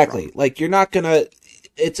to come from. Exactly. Like you're not going to.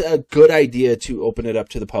 It's a good idea to open it up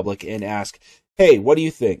to the public and ask, "Hey, what do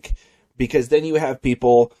you think?" Because then you have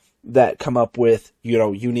people that come up with,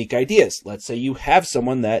 unique ideas. Let's say you have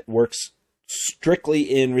someone that works strictly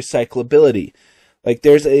in recyclability. Like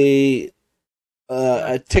there's a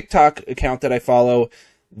TikTok account that I follow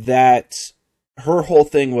that her whole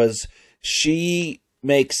thing was she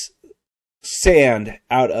makes sand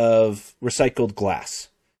out of recycled glass.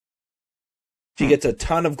 She gets a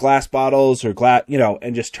ton of glass bottles or glass,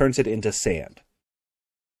 and just turns it into sand.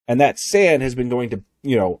 And that sand has been going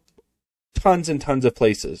to, tons and tons of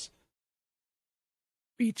places.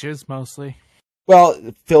 Beaches, mostly. Well,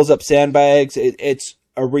 it fills up sandbags. It's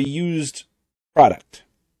a reused product.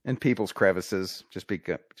 And people's crevices, just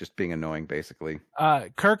being annoying, basically.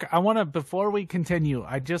 Kirk, before we continue,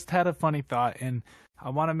 I just had a funny thought, and I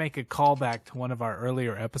want to make a callback to one of our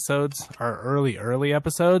earlier episodes, our early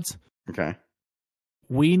episodes. Okay.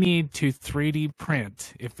 We need to 3D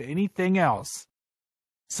print, if anything else,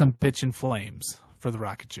 some bitchin' flames for the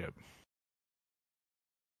rocket ship.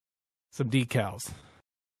 Some decals.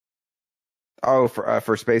 Oh,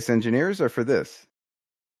 for space engineers or for this?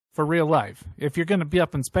 For real life. If you're going to be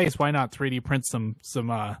up in space, why not 3D print some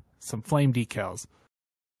flame decals?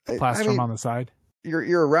 Plaster them on the side.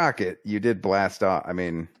 You're a rocket. You did blast off. I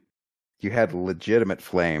mean, you had legitimate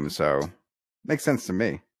flames, so makes sense to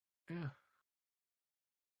me. Yeah.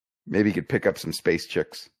 Maybe you could pick up some space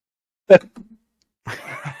chicks.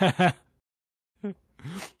 Better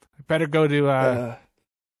go to.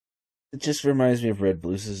 It just reminds me of Red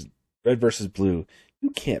versus Blue.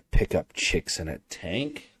 You can't pick up chicks in a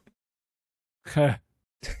tank.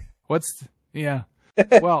 Yeah.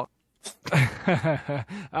 Well,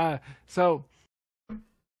 so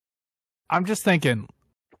I'm just thinking,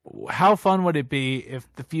 how fun would it be if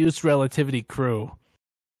the Fuzed Relativity crew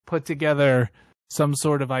put together some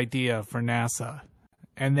sort of idea for NASA,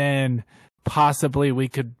 and then possibly we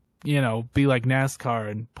could, be like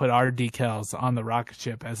NASCAR and put our decals on the rocket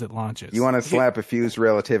ship as it launches. You want to slap a Fuzed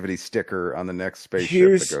Relativity sticker on the next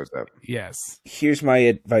spaceship that goes up. Yes. Here's my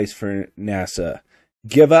advice for NASA.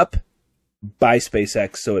 Give up, buy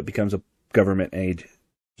SpaceX so it becomes a government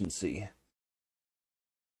agency.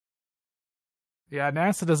 Yeah,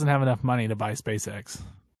 NASA doesn't have enough money to buy SpaceX.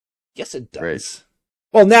 Yes, it does. Right.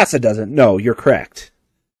 Well, NASA doesn't. No, you're correct.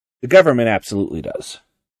 The government absolutely does.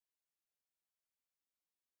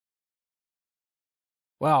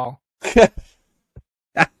 Well,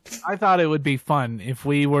 I thought it would be fun if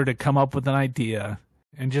we were to come up with an idea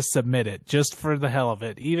and just submit it, just for the hell of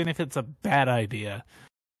it. Even if it's a bad idea,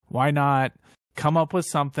 why not come up with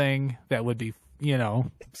something that would be,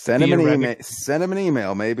 send them an email. Send them an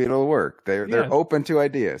email. Maybe it'll work. They're open to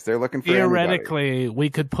ideas. They're looking for theoretically, we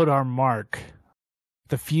could put our mark,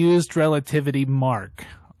 the Fuzed Relativity mark,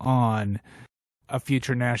 on a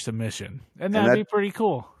future NASA mission, and that'd be pretty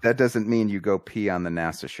cool. That doesn't mean you go pee on the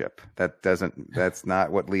NASA ship. That's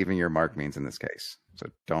not what leaving your mark means in this case. So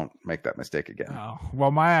don't make that mistake again. Oh,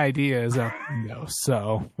 well, my idea is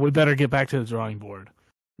so we better get back to the drawing board.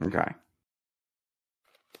 Okay.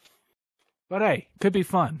 But hey, could be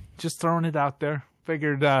fun. Just throwing it out there.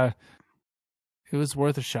 Figured it was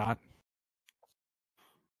worth a shot.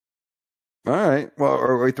 All right. Well,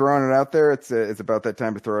 are we throwing it out there? It's about that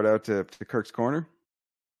time to throw it out to Kirk's corner.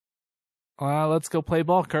 Let's go play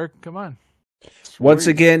ball, Kirk. Come on. Once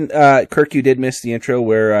again, Kirk, you did miss the intro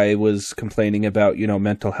where I was complaining about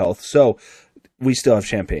mental health. So we still have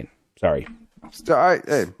champagne. Sorry.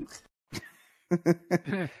 Hey.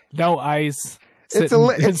 No ice. You know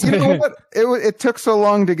what? It took so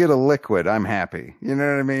long to get a liquid. I'm happy. You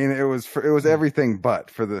know what I mean? It was everything but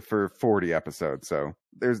for 40 episodes. So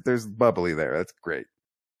there's bubbly there. That's great.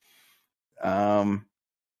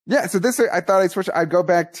 Yeah. So this, I thought I'd switch. I'd go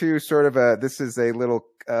back to sort of this is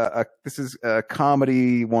a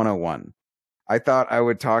comedy 101. I thought I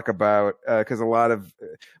would talk about, cause a lot of,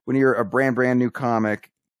 when you're a brand new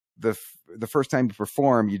comic, the first time you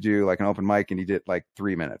perform, you do like an open mic and you did like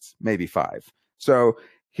 3 minutes, maybe 5. So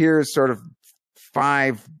here's sort of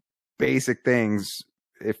 5 basic things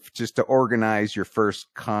just to organize your first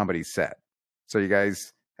comedy set. So you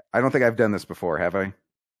guys, I don't think I've done this before, have I?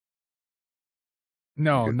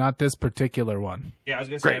 No, not this particular one. Yeah, I was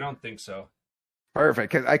gonna say, I don't think so.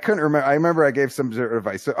 Perfect, because I couldn't remember. I remember I gave some sort of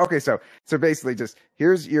advice. So okay, so basically, just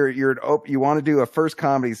here's you want to do a first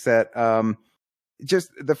comedy set. Just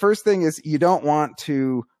the first thing is you don't want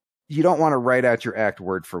to write out your act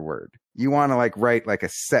word for word. You want to write like a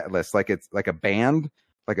set list, like it's like a band.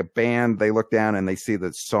 Like a band, they look down and they see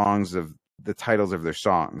the titles of their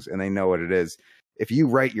songs and they know what it is. If you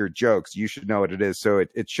write your jokes, you should know what it is. So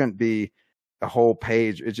it shouldn't be a whole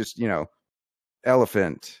page. It's just,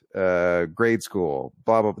 elephant, grade school,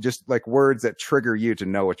 blah, blah, blah, just like words that trigger you to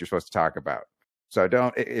know what you're supposed to talk about. So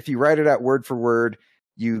if you write it out word for word,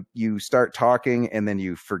 you start talking and then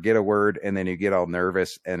you forget a word and then you get all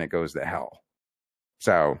nervous and it goes to hell.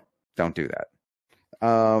 So don't do that.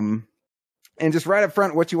 And just right up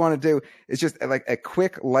front, what you want to do is just like a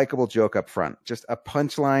quick, likable joke up front, just a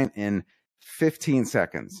punchline in 15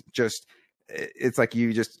 seconds. It's like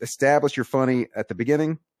you just establish you're funny at the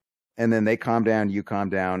beginning and then they calm down, you calm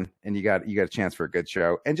down, and you got a chance for a good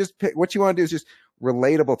show. And just pick what you want to do is just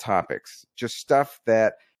relatable topics, just stuff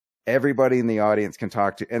that everybody in the audience can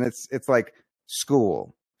talk to. And it's like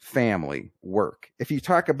school, family, work. If you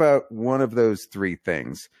talk about one of those 3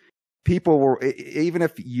 things, people will, even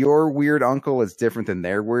if your weird uncle is different than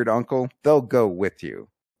their weird uncle, they'll go with you.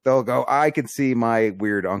 They'll go, I can see my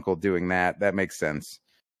weird uncle doing that. That makes sense.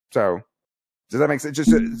 So does that make sense? Just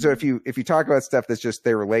so if you talk about stuff that's just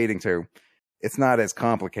they're relating to, it's not as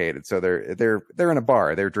complicated. So they're in a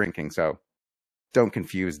bar, they're drinking. So don't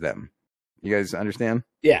confuse them. You guys understand?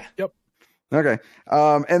 Yeah. Yep. Okay.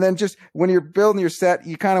 And then just when you're building your set,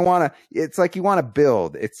 you kind of want to, it's like you want to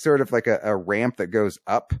build. It's sort of like a ramp that goes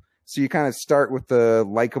up. So you kind of start with the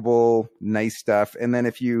likable, nice stuff. And then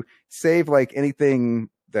if you save like anything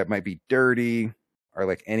that might be dirty or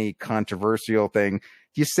like any controversial thing,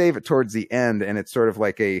 you save it towards the end. And it's sort of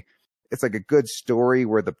like it's like a good story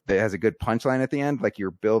where that has a good punchline at the end. Like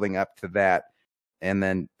you're building up to that. And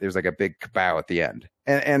then there's like a big kabow at the end.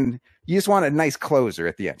 And you just want a nice closer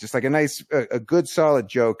at the end, just like a good solid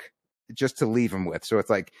joke just to leave them with. So it's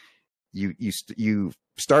like you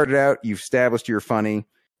started out, you've established you're funny,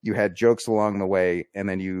 you had jokes along the way, and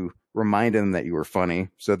then you reminded them that you were funny.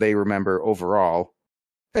 So they remember overall,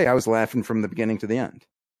 hey, I was laughing from the beginning to the end.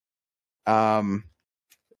 And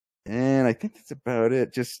I think that's about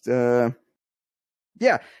it. Just, yeah.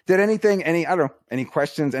 Did any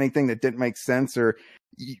questions, anything that didn't make sense, or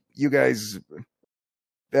you guys,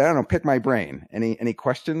 I don't know, pick my brain. Any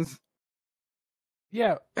questions?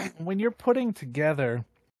 Yeah. When you're putting together,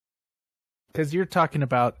 because you're talking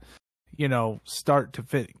about, start to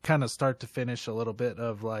finish a little bit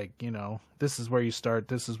of like, this is where you start,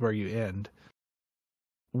 this is where you end.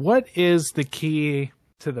 What is the key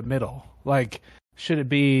to the middle? Like, should it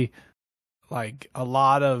be like a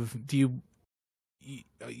lot of, you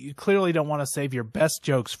clearly don't want to save your best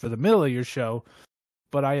jokes for the middle of your show,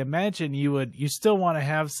 but I imagine you still want to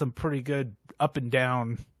have some pretty good up and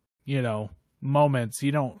down moments.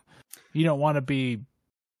 You don't want to be,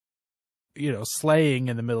 slaying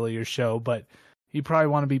in the middle of your show, but you probably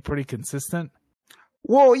want to be pretty consistent.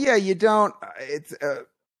 Well, yeah, you don't. It's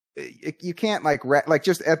you can't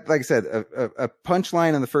just like I said, a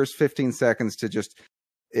punchline in the first 15 seconds to just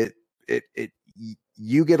it.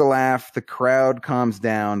 You get a laugh, the crowd calms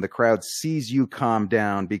down, the crowd sees you calm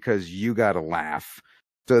down because you got a laugh,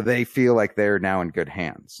 so they feel like they're now in good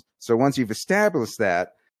hands. So once you've established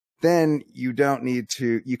that, then you don't need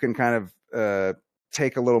to. You can kind of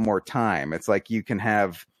take a little more time. It's like you can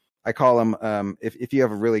have. I call them if you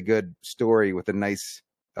have a really good story with a nice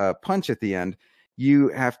punch at the end, you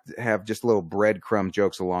have to have just little breadcrumb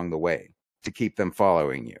jokes along the way to keep them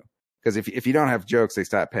following you. Because if you don't have jokes, they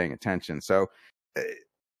stop paying attention. So,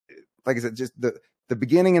 like I said, just the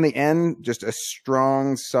beginning and the end, just a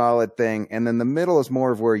strong, solid thing, and then the middle is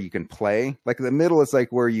more of where you can play. Like the middle is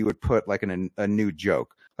like where you would put like a new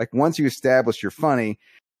joke. Like once you establish you're funny,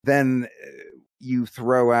 then you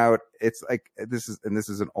throw out. It's like this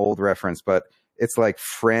is an old reference, but it's like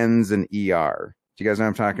Friends and ER. Do you guys know what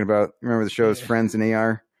I'm talking about? Remember the shows Friends and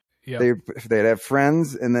ER? Yeah. They'd have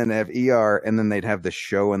Friends and then have ER and then they'd have the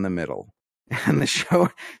show in the middle. And the show,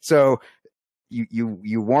 so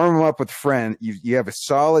you warm them up with Friends. You have a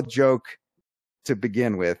solid joke to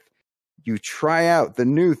begin with. You try out the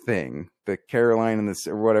new thing, the Caroline and this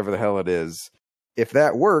or whatever the hell it is. If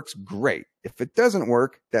that works, great. If it doesn't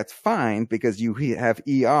work, that's fine because you have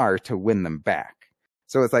ER to win them back.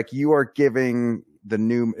 So it's like you are giving the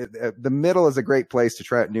middle is a great place to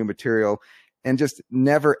try out new material. And just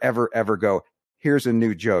never, ever, ever go, here's a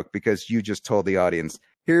new joke because you just told the audience,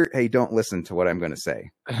 hey, don't listen to what I'm going to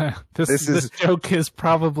say. This joke is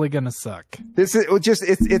probably going to suck. This is just,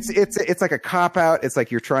 it's like a cop out. It's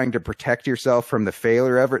like you're trying to protect yourself from the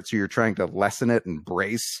failure of it. So you're trying to lessen it and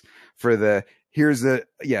brace for here's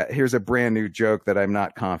a brand new joke that I'm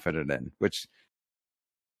not confident in, which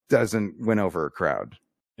doesn't win over a crowd.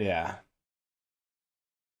 Yeah.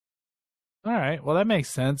 All right. Well, that makes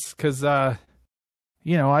sense because, I've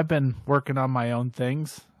been working on my own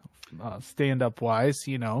things, stand-up wise,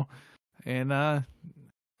 and I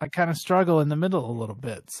kind of struggle in the middle a little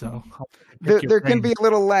bit. So there can be a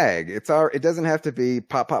little lag. It doesn't have to be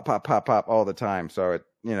pop, pop, pop, pop, pop all the time. So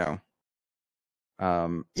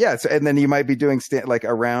So, and then you might be doing like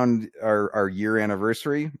around our year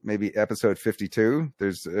anniversary, maybe episode 52.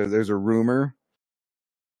 There's a rumor.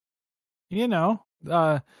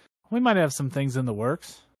 We might have some things in the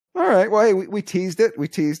works. All right. Well, hey, we teased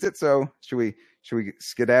it. So should we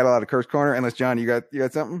skedaddle out of Curse Corner? Unless John, you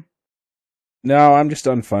got something? No, I'm just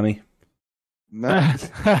unfunny. No.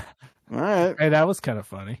 All right. Hey, that was kind of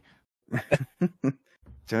funny.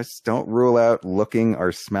 Just don't rule out looking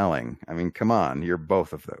or smelling. I mean, come on, you're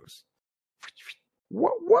both of those.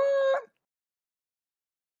 What?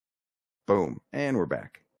 Boom, and we're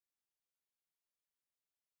back.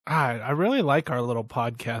 I really like our little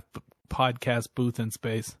podcast booth in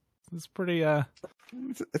space. It's pretty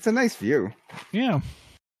it's a nice view. Yeah.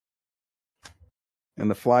 And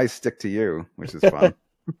the flies stick to you, which is fun.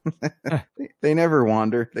 They never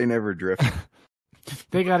wander, they never drift.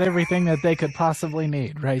 They got everything that they could possibly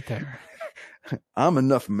need right there. I'm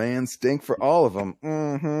enough man stink for all of them.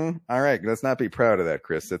 Mm-hmm. All right, let's not be proud of that,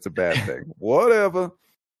 Chris. That's a bad thing. Whatever.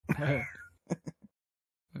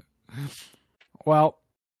 Well,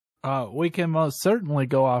 we can most certainly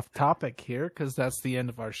go off topic here because that's the end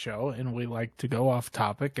of our show, and we like to go off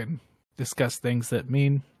topic and discuss things that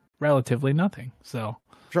mean relatively nothing. So,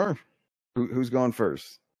 sure. Who's going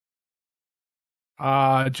first?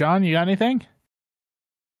 John, you got anything?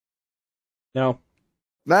 No.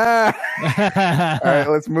 Nah. All right,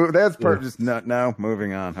 let's move. That's part. Just no.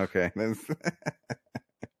 Moving on. Okay. All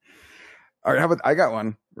right. How about I got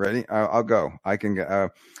one ready? I'll go. I can go.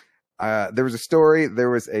 There was a story. There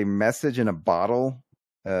was a message in a bottle.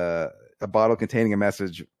 A bottle containing a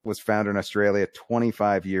message was found in Australia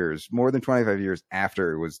 25 years, more than 25 years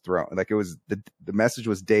after it was thrown. Like it was the message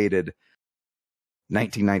was dated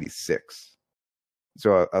 1996.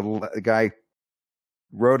 So a guy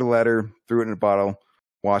wrote a letter, threw it in a bottle,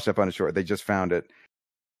 washed up on the shore. They just found it.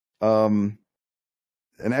 And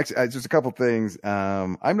actually, just a couple things.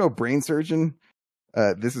 I'm no brain surgeon.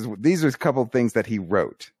 These are a couple of things that he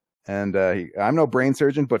wrote. And I'm no brain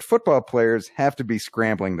surgeon, but football players have to be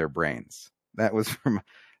scrambling their brains. That was from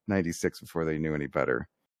 96 before they knew any better.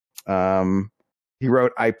 He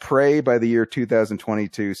wrote, I pray by the year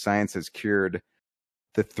 2022, science has cured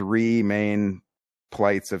the three main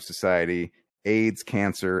plights of society: AIDS,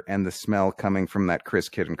 cancer, and the smell coming from that Chris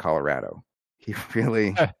kid in Colorado. He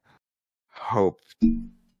really hoped.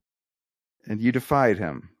 And you defied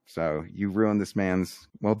him. So you ruined this man's.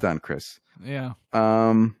 Well done, Chris. Yeah.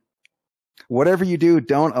 Whatever you do,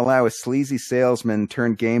 don't allow a sleazy salesman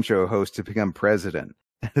turned game show host to become president.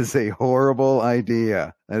 That is a horrible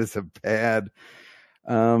idea. That is a bad.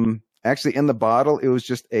 Actually, in the bottle, it was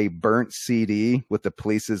just a burnt CD with the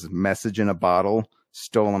police's message in a bottle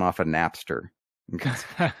stolen off a Napster.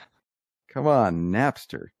 Come on,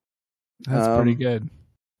 Napster. That's pretty good.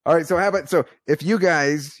 All right, so how about if you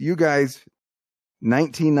guys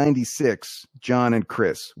 1996, John and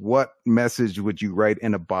Chris, what message would you write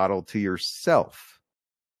in a bottle to yourself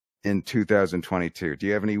in 2022? Do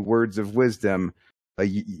you have any words of wisdom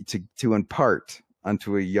to impart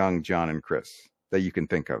unto a young John and Chris that you can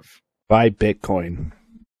think of? Buy Bitcoin.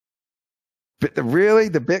 But really,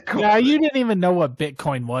 the Bitcoin? Yeah, you didn't even know what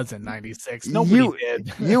Bitcoin was in '96. Nobody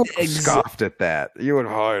did. You scoffed at that. You would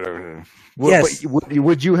hide. Yes. But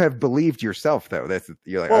would you have believed yourself though?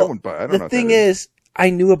 You're like, Well, I don't know. the thing is,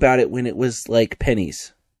 I knew about it when it was like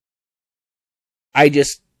pennies. I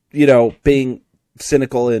just, being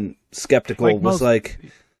cynical and skeptical was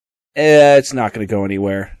it's not going to go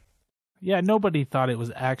anywhere. Yeah, nobody thought it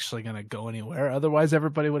was actually going to go anywhere. Otherwise,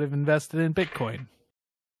 everybody would have invested in Bitcoin.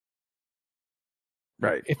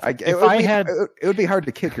 Right. It would be hard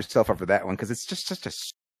to kick yourself up for that one because it's just such a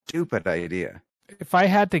stupid idea. If I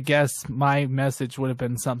had to guess, my message would have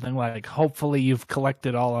been something like, hopefully you've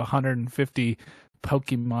collected all 150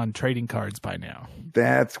 Pokemon trading cards by now.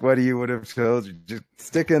 That's what he would have told you. Just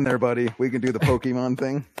stick in there, buddy. We can do the Pokemon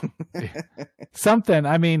thing. Something.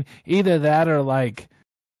 I mean, either that or like,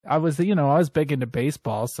 I was big into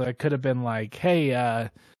baseball, so it could have been like, hey,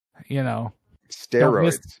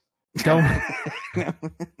 steroids.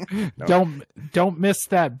 Don't miss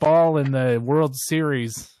that ball in the World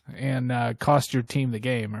Series and cost your team the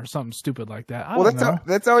game or something stupid like that.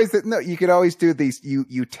 That's always you could always do these.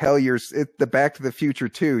 You tell the Back to the Future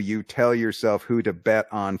too. You tell yourself who to bet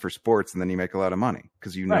on for sports, and then you make a lot of money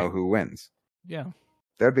because you know who wins. Yeah,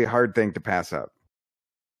 that'd be a hard thing to pass up.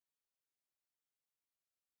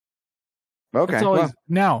 Okay,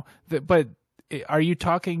 but are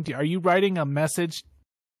you writing a message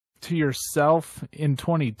to yourself in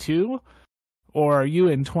 22, or are you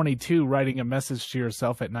in 22 writing a message to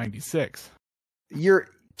yourself at 96? Your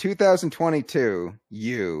 2022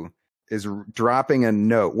 you is dropping a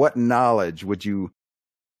note. What knowledge would you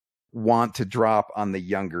want to drop on the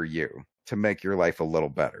younger you to make your life a little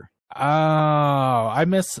better? Oh, I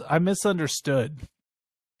misunderstood.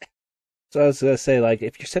 So I was going to say,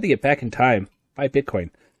 if you're setting it back in time, buy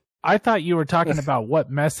Bitcoin. I thought you were talking about what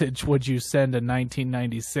message would you send in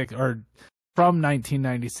 1996 or from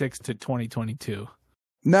 1996 to 2022?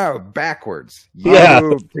 No, backwards.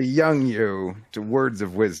 To young you, to words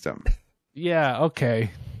of wisdom. Yeah,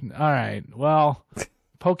 okay. All right. Well,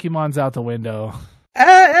 Pokemon's out the window.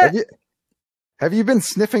 Have you been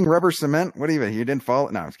sniffing rubber cement? What do you mean? You didn't fall?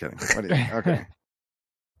 No, I was kidding. Okay.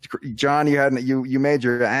 John, you made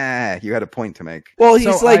your you had a point to make. Well, he's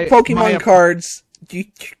Pokemon cards.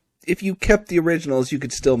 If you kept the originals, you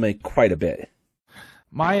could still make quite a bit.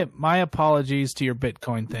 My apologies to your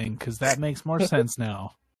Bitcoin thing, because that makes more sense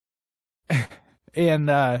now. And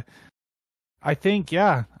I think,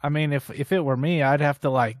 I mean, if it were me, I'd have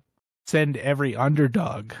to send every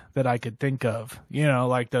underdog that I could think of.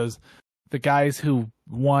 The guys who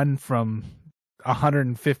won from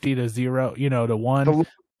 150 to 0, to 1.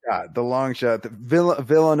 The long shot,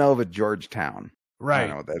 Villanova, Georgetown. Right. I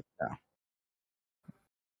know that.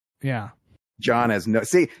 Yeah. John has no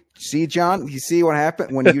see, John, you see what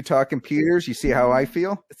happened when you talk computers? You see how I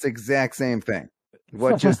feel? It's the exact same thing.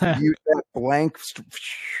 What just use that blank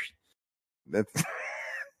that's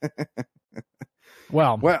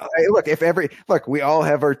well, hey, look, we all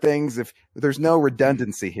have our things. If there's no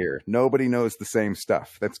redundancy here, nobody knows the same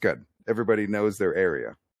stuff. That's good. Everybody knows their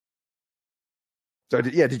area. So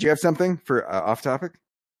did you have something for off topic?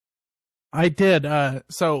 I did.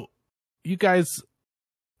 So you guys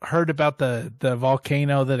heard about the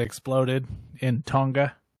volcano that exploded in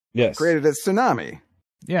Tonga? Yes. Created a tsunami.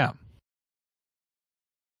 Yeah.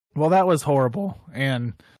 Well, that was horrible,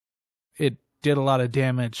 and it did a lot of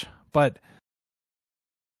damage. But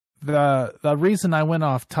the reason I went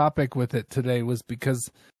off topic with it today was because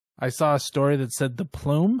I saw a story that said the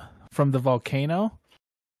plume from the volcano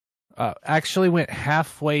actually went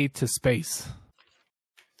halfway to space.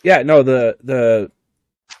 Yeah, no, the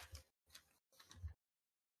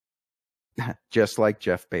just like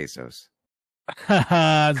Jeff Bezos.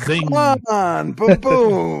 Zing. Come on,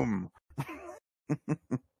 boom.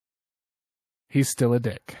 He's still a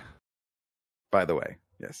dick. By the way,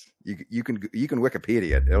 yes, you can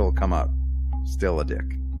Wikipedia it; it'll come up. Still a dick.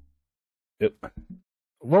 Yep.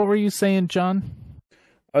 What were you saying, John?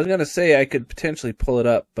 I was gonna say I could potentially pull it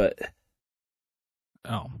up, but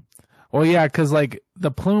Oh, well, yeah, because like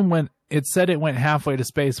the plume went. It said it went halfway to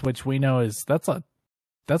space, which we know is that's a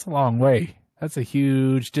long way. That's a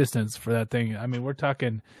huge distance for that thing. I mean, we're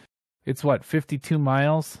talking. It's what 52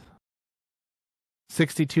 miles,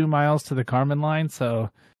 62 miles to the Kármán line. So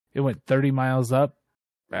it went 30 miles up.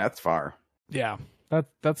 That's far. Yeah,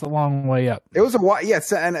 that's a long way up. It was a while.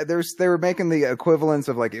 Yes, and they were making the equivalence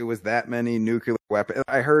of like it was that many nuclear weapons.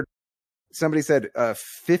 I heard somebody said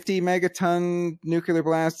 50 megaton nuclear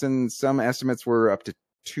blast, and some estimates were up to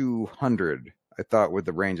 200. I thought with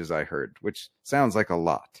the ranges I heard, which sounds like a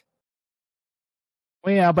lot.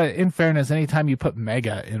 Well, yeah, but in fairness, anytime you put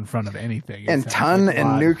mega in front of anything, And ton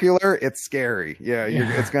and nuclear, it's scary. Yeah,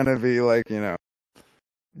 it's going to be like,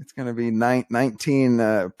 it's going to be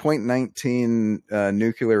 0.19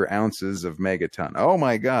 nuclear ounces of megaton. Oh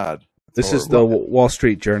my God. This is the Wall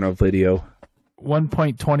Street Journal video.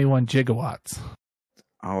 1.21 gigawatts.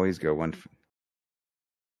 Always go one.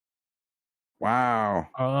 Wow.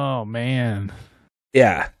 Oh, man.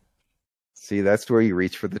 Yeah. See, that's where you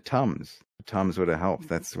reach for the Tums. The Tums would have helped.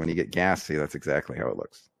 That's when you get gassy. That's exactly how it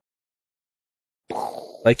looks.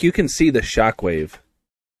 Like you can see the shockwave.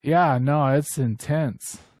 Yeah, no, it's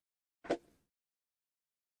intense.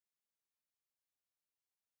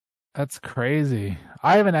 That's crazy.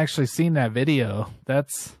 I haven't actually seen that video.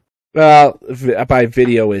 That's... Well, by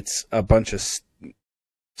video, it's a bunch of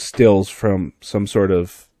stills from some sort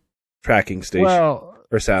of tracking station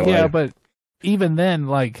or satellite. Yeah, but even then,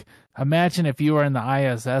 like, imagine if you were in the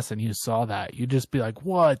ISS and you saw that. You'd just be like,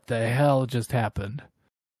 what the hell just happened?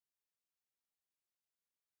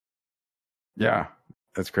 Yeah,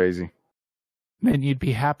 that's crazy. And you'd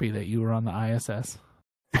be happy that you were on the ISS.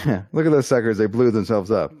 Look at those suckers. They blew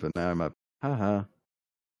themselves up, and now I'm up. Haha.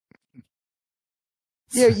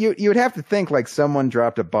 Yeah, you would have to think like someone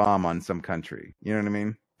dropped a bomb on some country. You know what I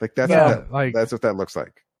mean? Like that's that's what that looks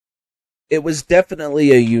like. It was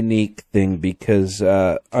definitely a unique thing because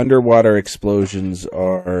underwater explosions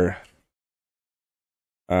or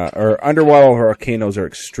underwater volcanoes are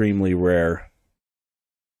extremely rare.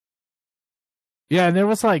 Yeah, and there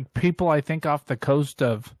was like people I think off the coast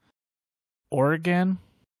of Oregon,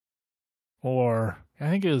 or I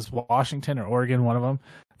think it was Washington or Oregon, one of them.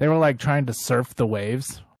 They were like trying to surf the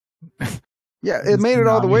waves. Yeah, it made it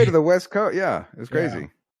all the way to the West Coast. Yeah, it was crazy. Yeah.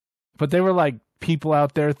 But they were like people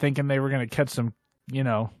out there thinking they were going to catch some,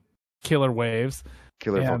 killer waves.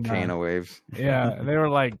 Killer volcano waves. Yeah, they were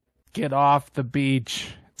like, get off the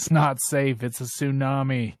beach. It's not safe. It's a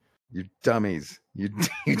tsunami. You dummies. You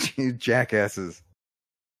jackasses.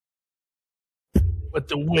 But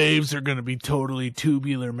the waves are going to be totally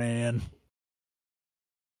tubular, man.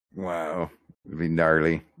 Wow. It'd be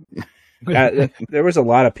gnarly. There was a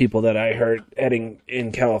lot of people that I heard heading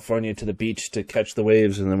in California to the beach to catch the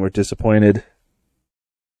waves and then were disappointed.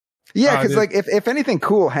 Yeah, because like if anything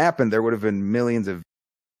cool happened, there would have been millions of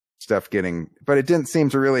stuff but it didn't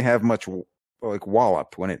seem to really have much like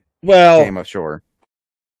wallop when it came ashore.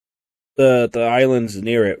 The islands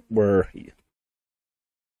near it were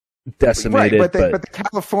decimated, right? But the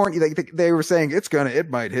California, they were saying it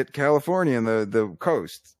might hit California and the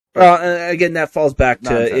coast. Well, again, that falls back to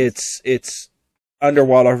nonsense. it's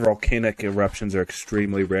underwater volcanic eruptions are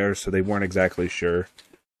extremely rare, so they weren't exactly sure.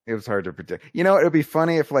 It was hard to predict. It would be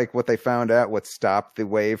funny if like what they found out, what stopped the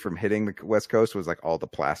wave from hitting the West Coast was like all the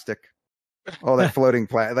plastic, all that floating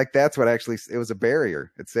plastic. Like that's what actually, it was a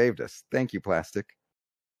barrier. It saved us. Thank you, plastic.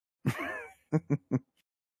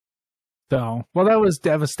 So, well, that was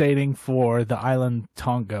devastating for the island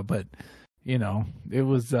Tonga, but it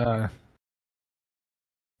was.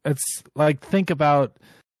 It's like, think about,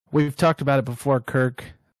 we've talked about it before, Kirk.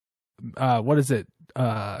 What is it?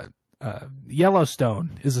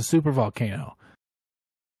 Yellowstone is a supervolcano.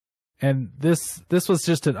 And this was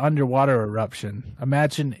just an underwater eruption.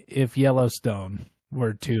 Imagine if Yellowstone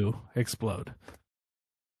were to explode.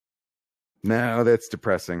 No, that's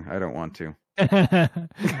depressing. I don't want to.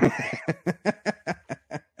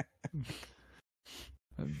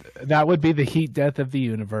 That would be the heat death of the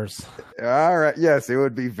universe. All right. Yes, it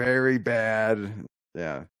would be very bad.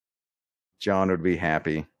 Yeah. John would be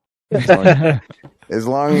happy. As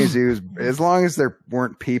long as there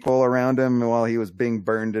weren't people around him while he was being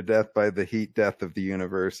burned to death by the heat death of the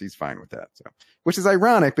universe, he's fine with that. So, which is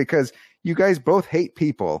ironic because you guys both hate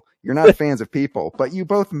people. You're not fans of people, but you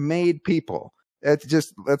both made people.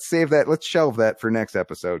 Let's save that. Let's shelve that for next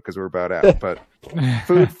episode because we're about out. But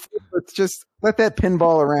food, let's just let that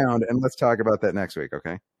pinball around and let's talk about that next week,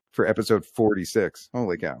 okay? For episode 46.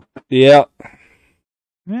 Holy cow. Yeah.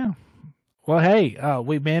 Yeah. Well, hey,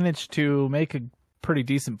 we managed to make a pretty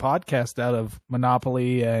decent podcast out of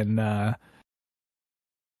Monopoly and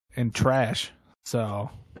trash. So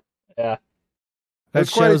Yeah. It was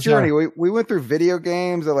quite a journey. We went through video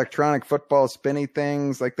games, electronic football, spinny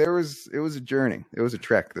things. Like it was a journey. It was a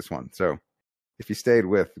trek, this one. So if you stayed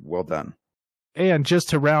with, well done. And just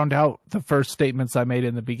to round out the first statements I made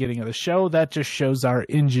in the beginning of the show, that just shows our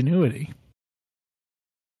ingenuity.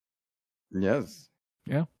 Yes.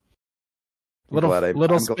 Yeah.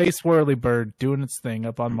 Little space whirly bird doing its thing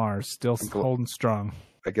up on Mars, still holding strong.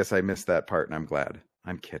 I guess I missed that part, and I'm glad.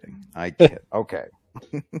 I'm kidding. I kid. Okay.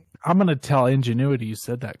 I'm going to tell Ingenuity you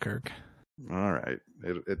said that, Kirk. All right.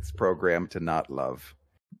 It's programmed to not love.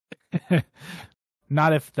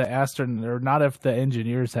 Not if the not if the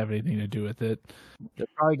engineers have anything to do with it. They're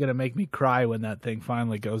probably going to make me cry when that thing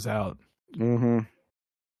finally goes out. Mm-hmm.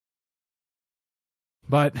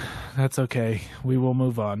 But that's okay. We will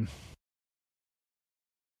move on.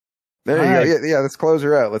 There you go. Yeah, let's close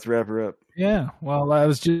her out. Let's wrap her up. Yeah. Well, I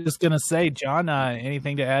was just going to say, John,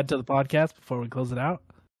 anything to add to the podcast before we close it out?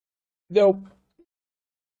 Nope.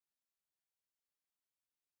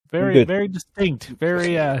 Very distinct.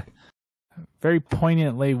 Very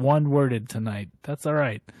poignantly one-worded tonight. That's all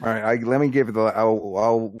right. All right. Let me give it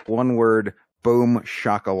I'll one word. Boom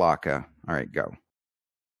shakalaka. All right, go.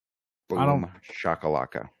 Boom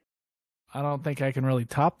shakalaka. I don't think I can really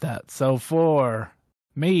top that. So for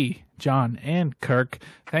me, John, and Kirk,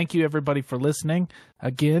 thank you everybody for listening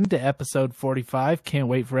again to episode 45. Can't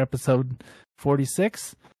wait for episode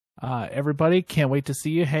 46. Everybody, can't wait to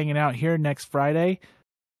see you hanging out here next Friday.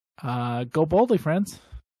 Go boldly, friends.